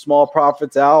small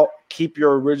profits out, keep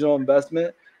your original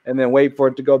investment, and then wait for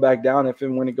it to go back down if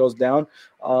and when it goes down.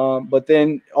 But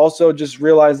then also just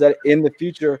realize that in the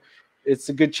future, it's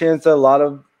a good chance that a lot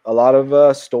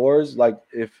of stores, like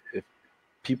if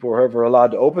people are ever allowed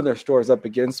to open their stores up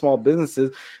again, small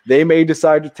businesses, they may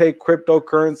decide to take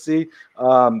cryptocurrency,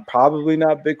 probably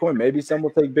not Bitcoin. Maybe some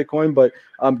will take Bitcoin, but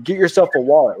get yourself a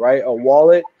wallet, right? A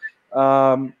wallet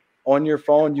on your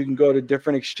phone. You can go to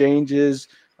different exchanges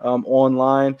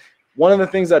online. One of the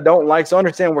things I don't like, so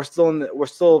understand we're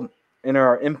still in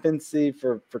our infancy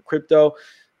for crypto.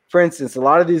 For instance, a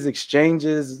lot of these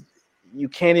exchanges, you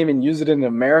can't even use it in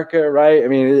America, right? I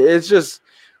mean, it's just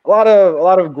a lot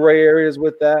of gray areas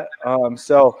with that.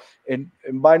 So, and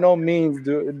by no means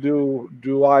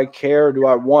do I care? Do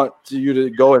I want you to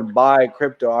go and buy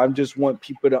crypto? I just want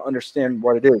people to understand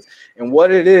what it is, and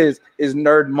what it is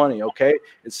nerd money. Okay,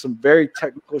 it's some very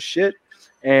technical shit,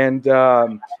 and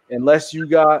unless you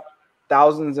got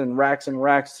thousands and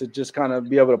racks to just kind of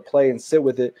be able to play and sit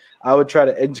with it, I would try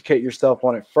to educate yourself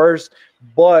on it first.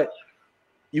 But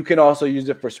you can also use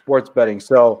it for sports betting.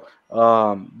 So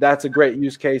that's a great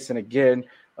use case. And again,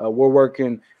 we're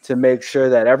working to make sure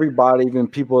that everybody, even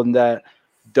people that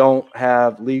don't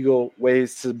have legal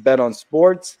ways to bet on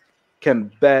sports, can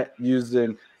bet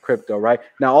using crypto, right?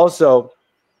 Now, also,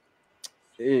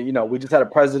 we just had a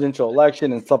presidential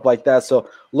election and stuff like that. So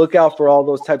look out for all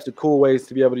those types of cool ways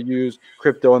to be able to use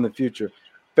crypto in the future.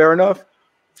 Fair enough?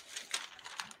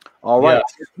 All right,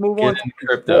 let's move on to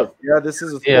crypto. Sports. Yeah, this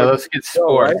is a sports. Let's get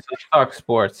sports. Right? Let's talk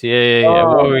sports. Yeah.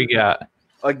 What do we got?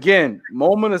 Again,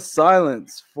 moment of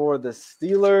silence for the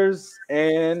Steelers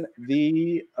and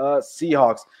the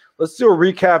Seahawks. Let's do a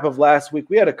recap of last week.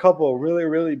 We had a couple of really,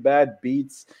 really bad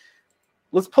beats.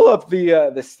 Let's pull up the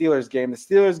Steelers game. The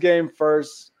Steelers game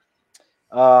first.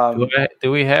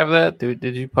 Do we have that?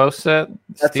 Did you post that?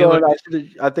 That's what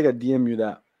I think I DM you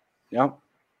that. Yeah.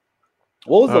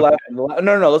 What was the last one?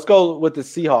 No. Let's go with the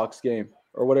Seahawks game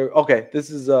or whatever. Okay, this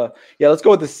is let's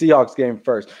go with the Seahawks game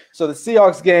first. So the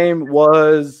Seahawks game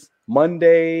was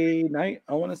Monday night,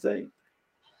 I want to say.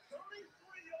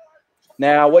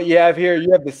 Now, what you have here,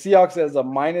 you have the Seahawks as a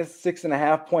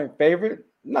 -6.5 point favorite.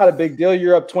 Not a big deal.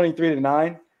 You're up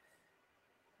 23-9.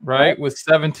 Right, with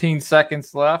 17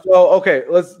 seconds left. So okay,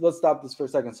 let's stop this for a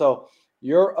second. So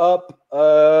you're up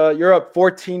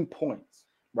 14 points,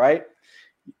 right?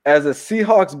 As a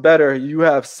Seahawks bettor, you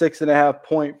have 6.5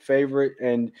 point favorite,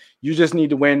 and you just need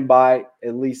to win by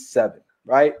at least 7,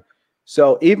 right?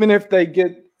 So even if they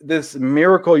get this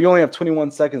miracle, you only have 21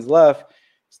 seconds left.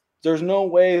 There's no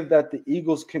way that the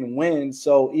Eagles can win.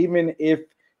 So even if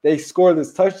they score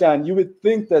this touchdown, you would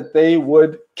think that they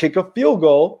would kick a field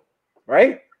goal,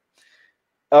 right?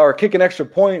 Or kick an extra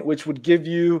point, which would give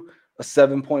you a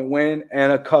 7-point win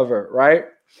and a cover, right?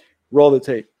 Roll the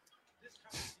tape.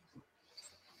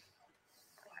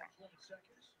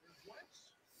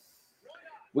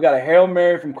 We got a Hail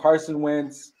Mary from Carson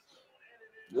Wentz.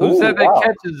 Who's that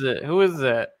catches it? Who is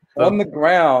that? On the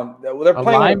ground. They're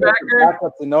playing linebacker?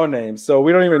 Backups and no names, so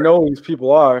we don't even know who these people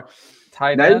are.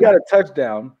 Tight now end. You got a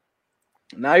touchdown.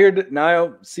 Now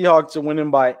Seahawks are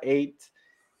winning by 8,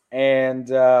 and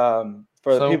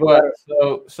For the So people what?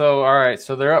 that So all right.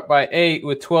 So they're up by 8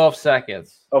 with 12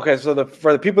 seconds. okay, so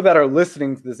for the people that are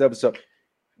listening to this episode,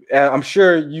 I'm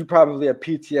sure you probably have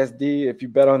PTSD if you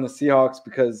bet on the Seahawks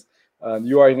because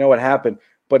you already know what happened.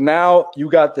 But now you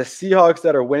got the Seahawks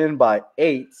that are winning by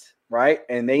 8, right?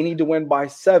 And they need to win by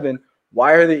 7.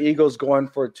 Why are the Eagles going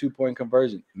for a 2-point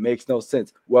conversion? It makes no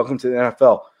sense. Welcome to the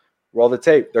NFL. Roll the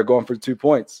tape. They're going for 2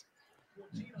 points.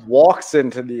 Walks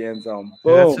into the end zone.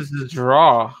 Boom. This is a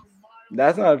draw.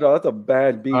 That's not a draw. That's a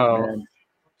bad beat, man.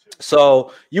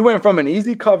 So you went from an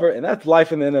easy cover, and that's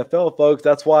life in the NFL, folks.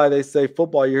 That's why they say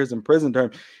football years in prison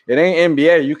term. It ain't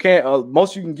NBA. You can't.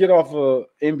 Most you can get off of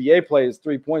NBA play is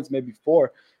 3 points, maybe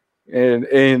 4. And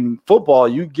in football,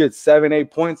 you get 7,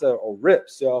 8 points a rip.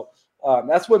 So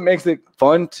that's what makes it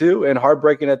fun too, and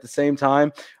heartbreaking at the same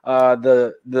time.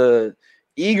 The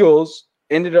Eagles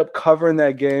ended up covering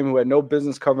that game, who had no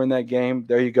business covering that game.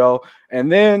 There you go.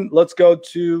 And then let's go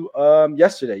to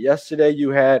yesterday. Yesterday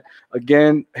you had,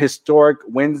 again, historic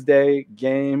Wednesday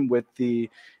game with the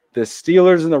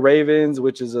Steelers and the Ravens,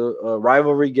 which is a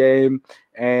rivalry game.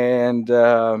 And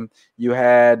you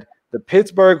had the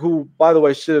Pittsburgh, who, by the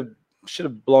way, should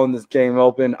have blown this game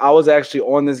open. I was actually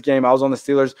on this game. I was on the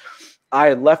Steelers. I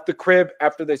had left the crib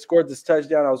after they scored this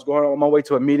touchdown. I was going on my way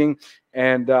to a meeting,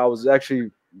 and I was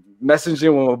actually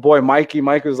messaging with my boy Mikey.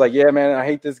 Mikey was like, yeah, man, I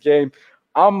hate this game.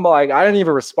 I'm like, I didn't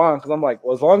even respond because I'm like,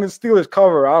 well, as long as Steelers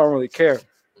cover, I don't really care.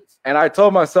 And I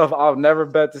told myself I'll never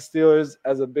bet the Steelers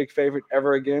as a big favorite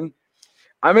ever again.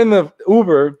 I'm in the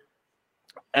Uber,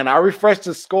 and I refresh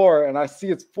the score, and I see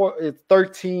it's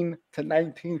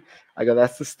 13-19. I go,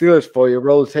 that's the Steelers for you.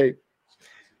 Roll the tape.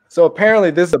 So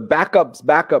apparently this is a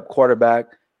backup quarterback.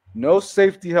 No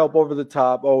safety help over the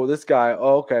top. Oh, this guy.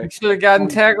 Oh, okay. He should have gotten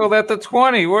tackled at the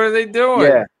 20. What are they doing?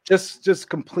 Yeah, just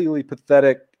completely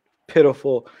pathetic,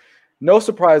 pitiful. No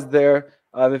surprise there.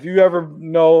 If you ever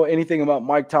know anything about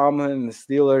Mike Tomlin and the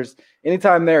Steelers,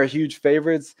 anytime they're huge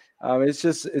favorites,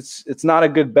 it's not a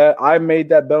good bet. I made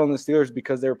that bet on the Steelers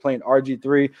because they were playing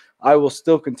RG3. I will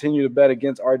still continue to bet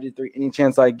against RG3 any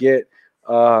chance I get.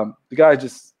 The guy's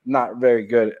just not very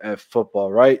good at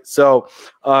football, right? So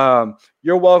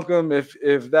you're welcome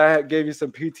if that gave you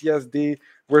some PTSD.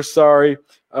 We're sorry,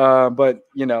 but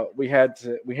you know we had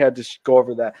to go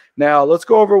over that. Now let's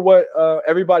go over what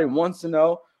everybody wants to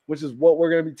know, which is what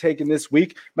we're going to be taking this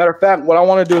week. Matter of fact, what I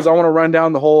want to do is I want to run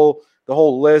down the whole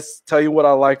list, tell you what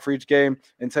I like for each game,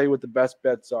 and tell you what the best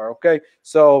bets are. Okay,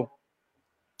 so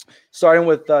starting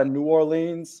with New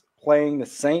Orleans playing the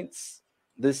Saints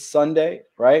this Sunday,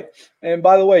 right? And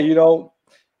by the way, you know,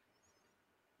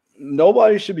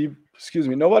 nobody should be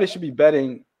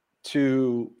betting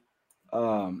to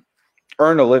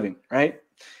earn a living, right?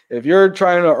 If you're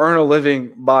trying to earn a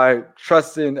living by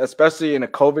trusting, especially in a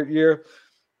COVID year,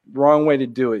 wrong way to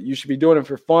do it. You should be doing it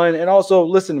for fun. And also,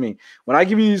 listen to me. When I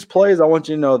give you these plays, I want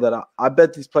you to know that I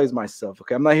bet these plays myself,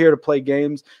 okay? I'm not here to play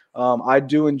games. I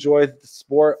do enjoy the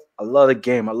sport. I love the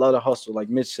game. I love the hustle, like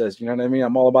Mitch says. You know what I mean?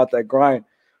 I'm all about that grind.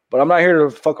 But I'm not here to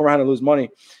fuck around and lose money.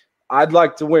 I'd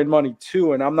like to win money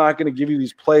too, and I'm not going to give you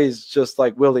these plays just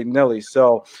like willy-nilly.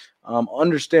 So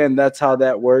understand that's how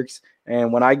that works.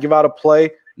 And when I give out a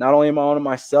play, not only am I on it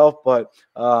myself, but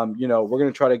you know, we're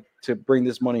going to try to bring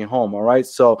this money home. All right.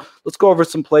 So let's go over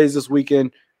some plays this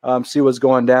weekend. See what's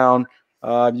going down.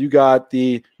 You got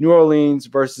the New Orleans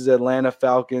versus Atlanta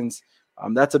Falcons.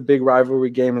 That's a big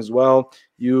rivalry game as well.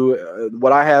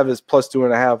 What I have is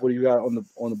 +2.5. What do you got on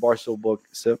the Barstool book,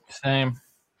 Sip? Same.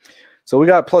 So we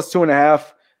got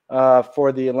 +2.5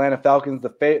 for the Atlanta Falcons.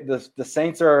 The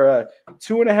Saints are a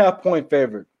 2.5-point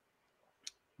favorite.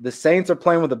 The Saints are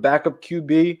playing with a backup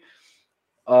QB,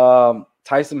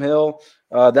 Taysom Hill.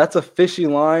 That's a fishy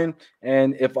line.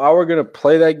 And if I were going to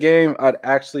play that game, I'd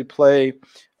actually play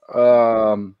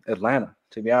Atlanta,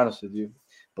 to be honest with you.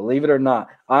 Believe it or not.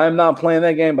 I'm not playing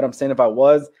that game, but I'm saying if I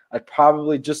was, I'd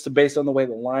probably, just based on the way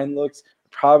the line looks,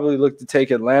 probably look to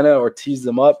take Atlanta or tease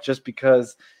them up just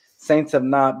because Saints have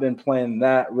not been playing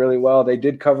that really well. They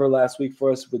did cover last week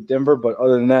for us with Denver, but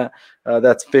other than that,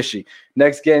 that's fishy.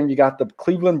 Next game, you got the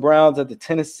Cleveland Browns at the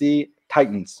Tennessee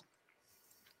Titans.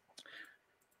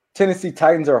 Tennessee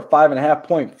Titans are a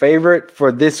 5.5-point favorite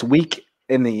for this week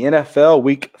in the NFL,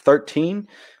 Week 13.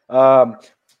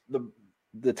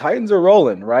 The Titans are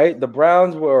rolling, right? The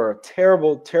Browns were a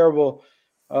terrible, terrible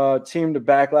team to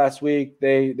back last week.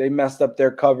 They messed up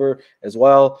their cover as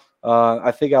well.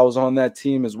 I think I was on that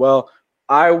team as well.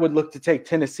 I would look to take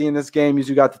Tennessee in this game.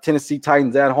 You got the Tennessee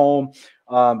Titans at home.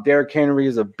 Derrick Henry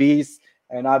is a beast.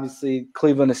 And obviously,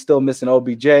 Cleveland is still missing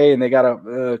OBJ, and they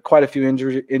got quite a few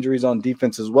injuries on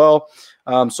defense as well.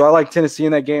 So I like Tennessee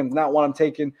in that game. Not one I'm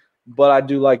taking, but I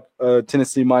do like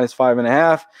Tennessee minus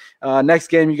 5.5. Next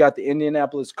game, you got the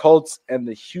Indianapolis Colts and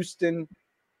the Houston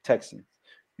Texans.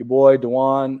 Your boy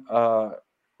Deshaun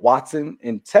Watson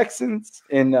in Texans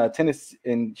in Tennessee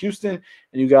in Houston,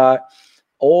 and you got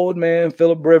old man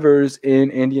Phillip Rivers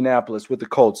in Indianapolis with the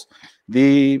Colts.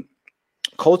 The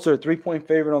Colts are a 3-point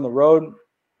favorite on the road.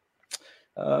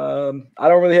 I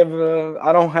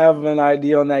don't have an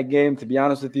idea on that game, to be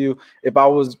honest with you. If I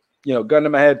was, gun to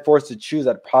my head, forced to choose,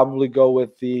 I'd probably go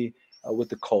with the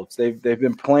Colts. They've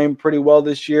been playing pretty well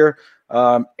this year,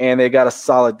 and they got a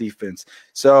solid defense.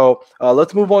 So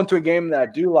let's move on to a game that I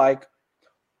do like.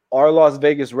 Our Las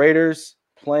Vegas Raiders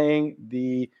playing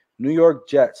the New York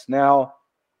Jets. Now,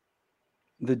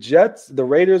 the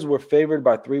Raiders were favored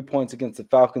by 3 points against the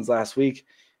Falcons last week.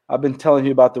 I've been telling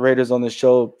you about the Raiders on this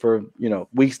show for,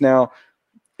 weeks now.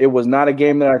 It was not a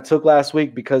game that I took last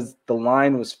week because the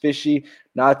line was fishy,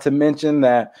 not to mention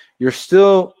that you're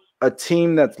still a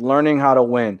team that's learning how to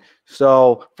win.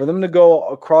 So for them to go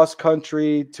across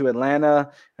country to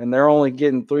Atlanta and they're only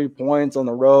getting 3 points on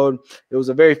the road, it was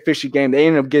a very fishy game. They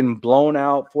ended up getting blown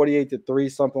out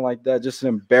 48-3, something like that. Just an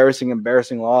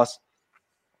embarrassing loss.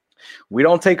 We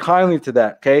don't take kindly to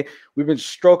that, okay? We've been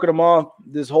stroking them off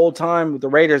this whole time with the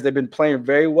Raiders. They've been playing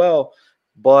very well,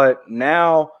 but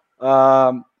now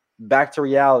back to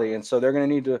reality. And so they're going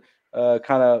to need to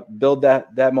kind of build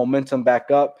that momentum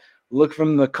back up. Look for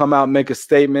them to come out and make a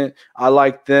statement. I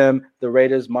like them, the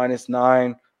Raiders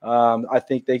 -9. I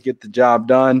think they get the job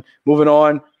done. Moving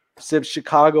on,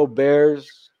 Chicago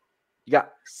Bears. You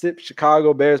got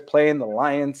Chicago Bears playing the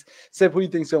Lions. Sip, who do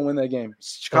you think's going to win that game?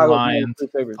 Chicago Lions.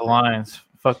 The Lions.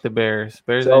 Fuck the Bears.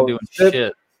 Bears ain't doing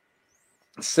shit.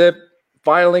 Sip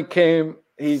finally came.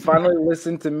 He finally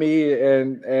listened to me,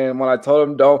 and when I told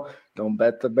him don't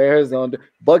bet the Bears,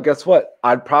 but guess what?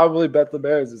 I'd probably bet the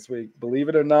Bears this week. Believe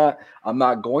it or not, I'm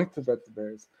not going to bet the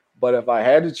Bears. But if I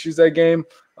had to choose that game,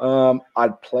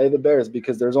 I'd play the Bears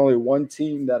because there's only one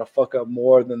team that'll fuck up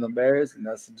more than the Bears, and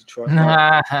that's the Detroit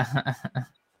Lions.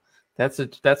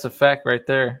 That's a fact right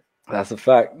there. That's a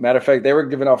fact. Matter of fact, they were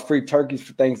giving out free turkeys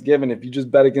for Thanksgiving if you just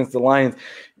bet against the Lions.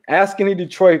 Ask any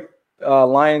Detroit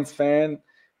Lions fan,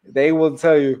 they will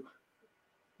tell you,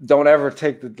 don't ever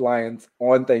take the Lions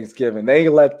on Thanksgiving. They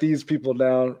let these people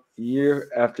down year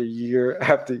after year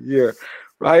after year,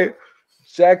 right?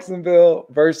 Jacksonville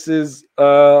versus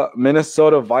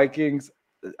Minnesota Vikings.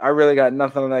 I really got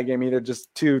nothing on that game either.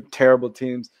 Just two terrible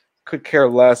teams. Could care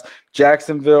less.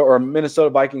 Jacksonville or Minnesota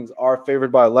Vikings are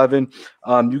favored by 11.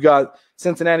 You got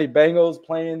Cincinnati Bengals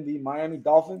playing the Miami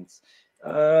Dolphins.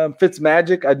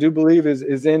 Fitzmagic, I do believe,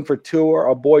 is in for Tua.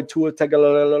 Our boy Tua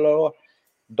Tagovailoa.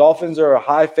 Dolphins are a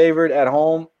high favorite at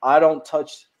home. I don't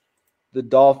touch the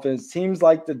Dolphins. Teams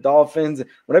like the Dolphins,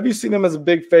 whenever you see them as a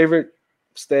big favorite,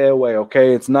 stay away,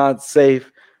 okay? It's not safe.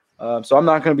 So I'm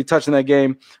not going to be touching that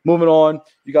game. Moving on,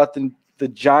 you got the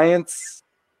Giants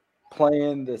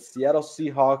playing the Seattle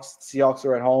Seahawks. Seahawks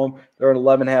are at home. They're an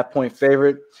 11.5-point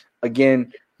favorite.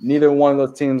 Again, neither one of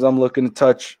those teams I'm looking to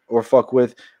touch or fuck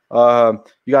with. You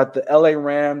got the LA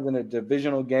Rams in a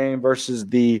divisional game versus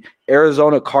the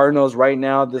Arizona Cardinals. Right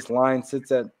now, this line sits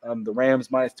at the Rams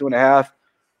 -2.5,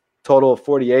 total of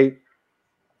 48.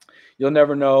 You'll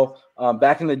never know.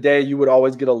 Back in the day, you would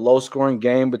always get a low-scoring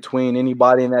game between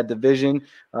anybody in that division.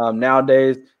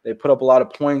 Nowadays, they put up a lot of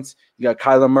points. You got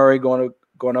Kyler Murray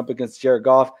going up against Jared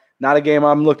Goff. Not a game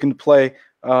I'm looking to play.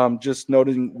 Just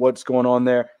noting what's going on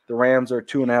there. The Rams are a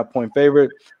 2.5-point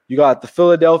favorite. You got the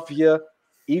Philadelphia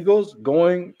Eagles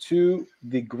going to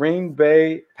the Green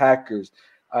Bay Packers.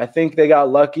 I think they got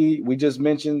lucky. We just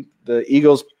mentioned the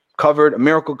Eagles covered, a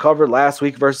miracle cover last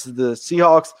week versus the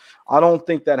Seahawks. I don't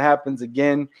think that happens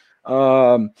again.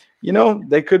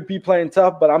 They could be playing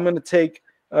tough, but I'm going to take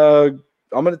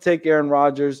Aaron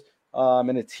Rodgers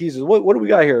in a teaser. What do we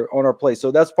got here on our play?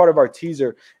 So that's part of our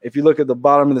teaser. If you look at the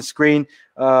bottom of the screen,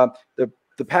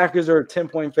 the Packers are a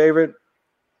 10-point favorite.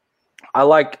 I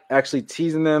like actually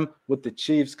teasing them with the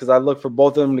Chiefs because I look for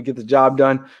both of them to get the job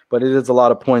done, but it is a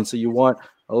lot of points, so you want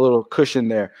a little cushion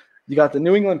there. You got the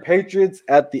New England Patriots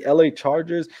at the LA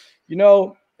Chargers.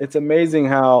 It's amazing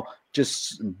how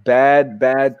just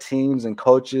bad teams and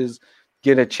coaches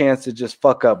get a chance to just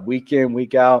fuck up week in,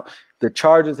 week out. The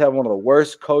Chargers have one of the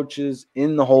worst coaches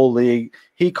in the whole league.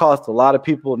 He cost a lot of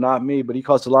people, not me, but he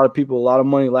cost a lot of people a lot of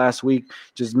money last week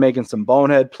just making some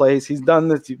bonehead plays. He's done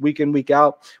this week in, week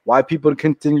out. Why people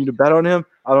continue to bet on him,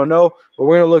 I don't know. But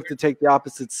we're going to look to take the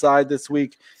opposite side this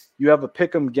week. You have a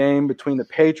pick'em game between the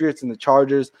Patriots and the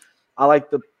Chargers. I like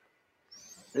the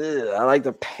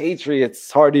Patriots.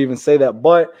 It's hard to even say that,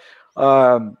 but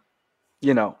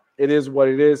it is what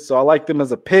it is. So I like them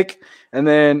as a pick. And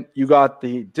then you got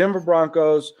the Denver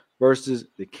Broncos versus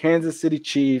the Kansas City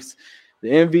Chiefs, the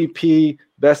MVP,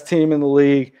 best team in the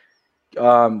league.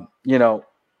 You know,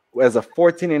 as a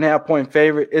 14.5-point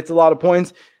favorite, it's a lot of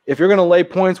points. If you're going to lay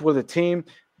points with a team,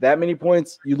 that many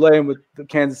points, you lay them with the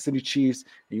Kansas City Chiefs,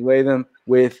 and you lay them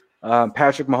with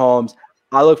Patrick Mahomes.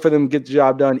 I look for them to get the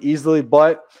job done easily,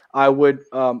 but I would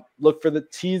look for the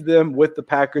tease them with the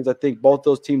Packers. I think both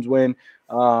those teams win,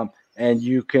 and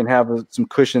you can have some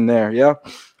cushion there. Yeah.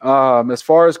 As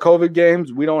far as COVID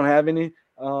games, we don't have any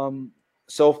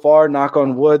so far. Knock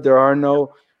on wood, there are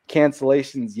no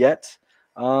cancellations yet,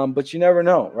 but you never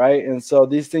know, right? And so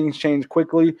these things change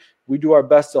quickly. We do our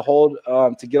best to hold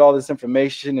to get all this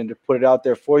information and to put it out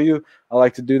there for you. I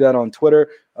like to do that on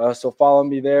Twitter, so follow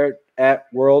me there at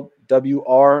World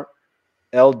WRLD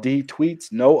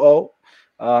tweets no O,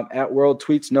 at World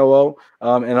Tweets no O,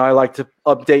 and I like to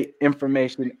update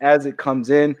information as it comes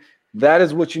in. That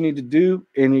is what you need to do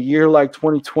in a year like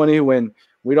 2020 when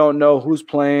we don't know who's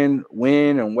playing,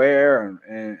 when, and where,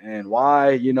 and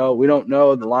why. You know, we don't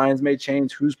know. The lines may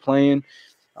change. Who's playing?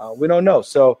 We don't know.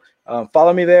 So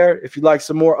follow me there if you'd like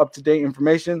some more up-to-date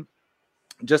information.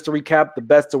 Just to recap, the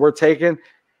bets that we're taking,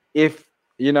 if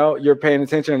you know you're paying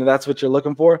attention and that's what you're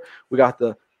looking for, we got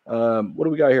the what do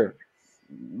we got here?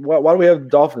 Why do we have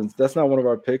Dolphins? That's not one of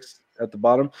our picks at the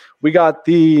bottom. We got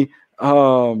the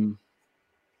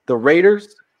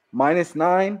Raiders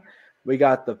 -9. We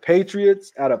got the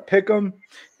Patriots at a pick'em.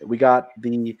 We got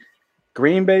the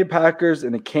Green Bay Packers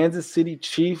and the Kansas City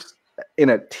Chiefs in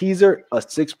a teaser, a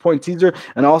 6-point teaser,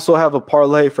 and also have a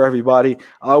parlay for everybody.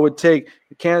 I would take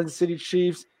the Kansas City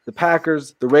Chiefs, the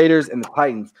Packers, the Raiders, and the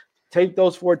Titans. Take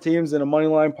those 4 teams in a money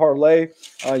line parlay.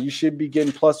 You should be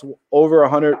getting over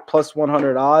 100, plus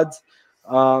 100 odds,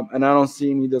 and I don't see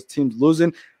any of those teams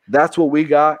losing. That's what we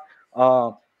got.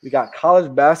 We got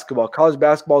college basketball. College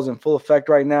basketball is in full effect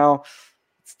right now.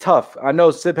 It's tough. I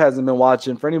know Sip hasn't been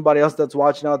watching. For anybody else that's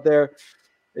watching out there,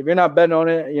 if you're not betting on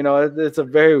it, you know, it's a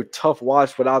very tough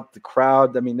watch without the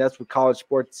crowd. I mean, that's what college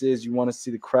sports is. You want to see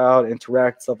the crowd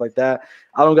interact, stuff like that.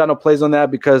 I don't got no plays on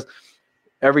that because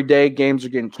every day games are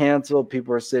getting canceled.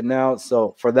 People are sitting out.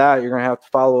 So for that, you're going to have to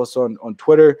follow us on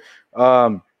Twitter.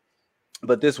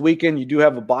 But this weekend, you do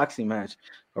have a boxing match,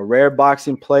 a rare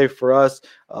boxing play for us.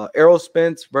 Errol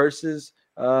Spence versus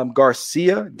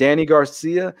Garcia, Danny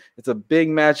Garcia. It's a big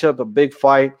matchup, a big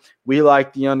fight. We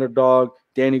like the underdog,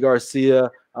 Danny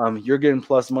Garcia. You're getting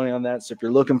plus money on that. So if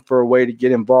you're looking for a way to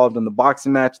get involved in the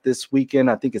boxing match this weekend,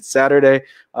 I think it's Saturday,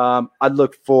 I'd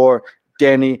look for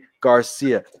Danny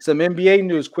Garcia. Some NBA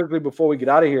news quickly before we get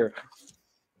out of here.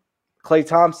 Klay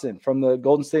Thompson from the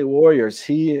Golden State Warriors,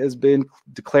 he has been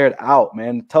declared out,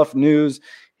 man. Tough news.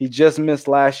 He just missed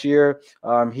last year.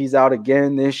 He's out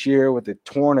again this year with a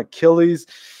torn Achilles.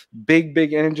 Big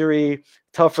injury.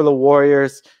 Tough for the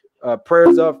Warriors.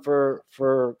 Prayers up for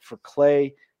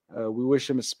Klay. We wish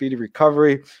him a speedy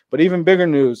recovery. But even bigger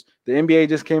news, the NBA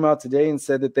just came out today and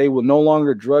said that they will no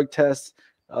longer drug test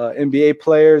NBA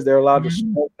players. They're allowed to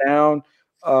smoke down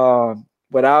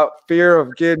without fear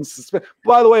of getting suspended.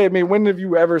 By the way, I mean, when have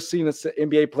you ever seen an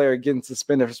NBA player getting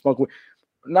suspended for smoking?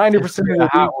 90% of the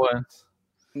hot ones.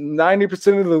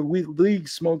 90% of the league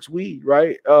smokes weed,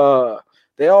 right?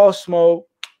 They all smoke,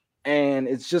 and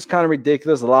it's just kind of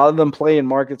ridiculous. A lot of them play in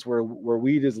markets where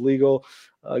weed is legal.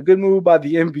 Good move by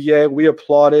the NBA. We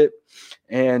applaud it,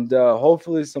 and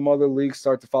hopefully some other leagues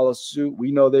start to follow suit.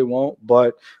 We know they won't,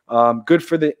 but good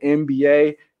for the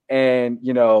NBA. And,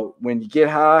 you know, when you get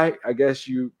high, I guess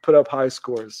you put up high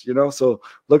scores, you know, so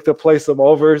look to play some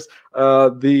overs.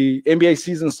 The NBA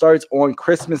season starts on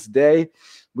Christmas Day.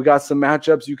 We got some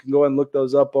matchups. You can go and look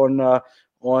those up on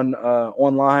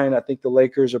online. I think the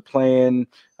Lakers are playing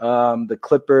the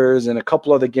Clippers and a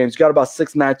couple other games. You got about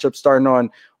 6 matchups starting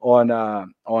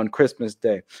on Christmas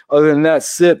Day. Other than that,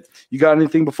 Sip, you got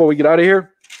anything before we get out of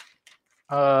here?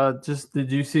 Just did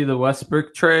you see the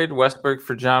Westbrook trade? Westbrook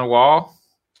for John Wall?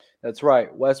 That's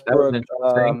right. Westbrook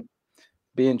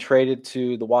being traded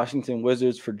to the Washington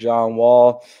Wizards for John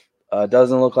Wall.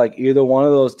 Doesn't look like either one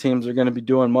of those teams are going to be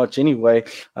doing much anyway.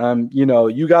 You know,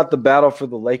 you got the battle for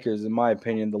the Lakers, in my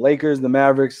opinion. The Lakers, the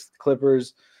Mavericks,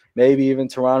 Clippers, maybe even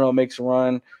Toronto makes a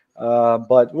run.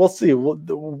 But we'll see.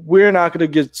 We're not going to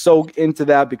get so into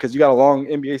that because you got a long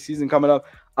NBA season coming up.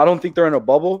 I don't think they're in a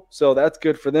bubble, so that's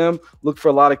good for them. Look for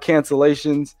a lot of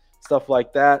cancellations, stuff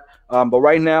like that. But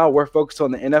right now, we're focused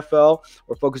on the NFL,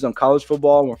 we're focused on college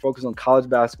football, and we're focused on college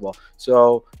basketball.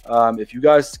 So if you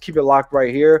guys keep it locked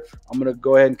right here, I'm going to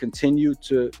go ahead and continue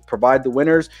to provide the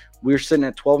winners. We're sitting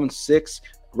at 12-6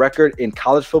 record in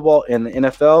college football and the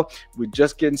NFL. We're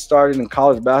just getting started in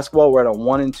college basketball. We're at a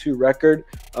 1-2 record,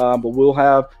 but we'll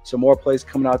have some more plays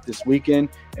coming out this weekend,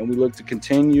 and we look to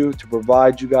continue to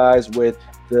provide you guys with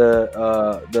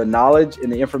the knowledge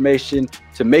and the information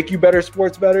to make you better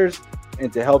sports bettors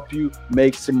and to help you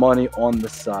make some money on the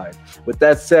side. With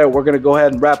that said, we're going to go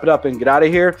ahead and wrap it up and get out of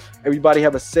here. Everybody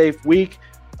have a safe week,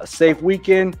 a safe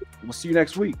weekend. We'll see you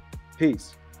next week.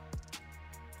 Peace.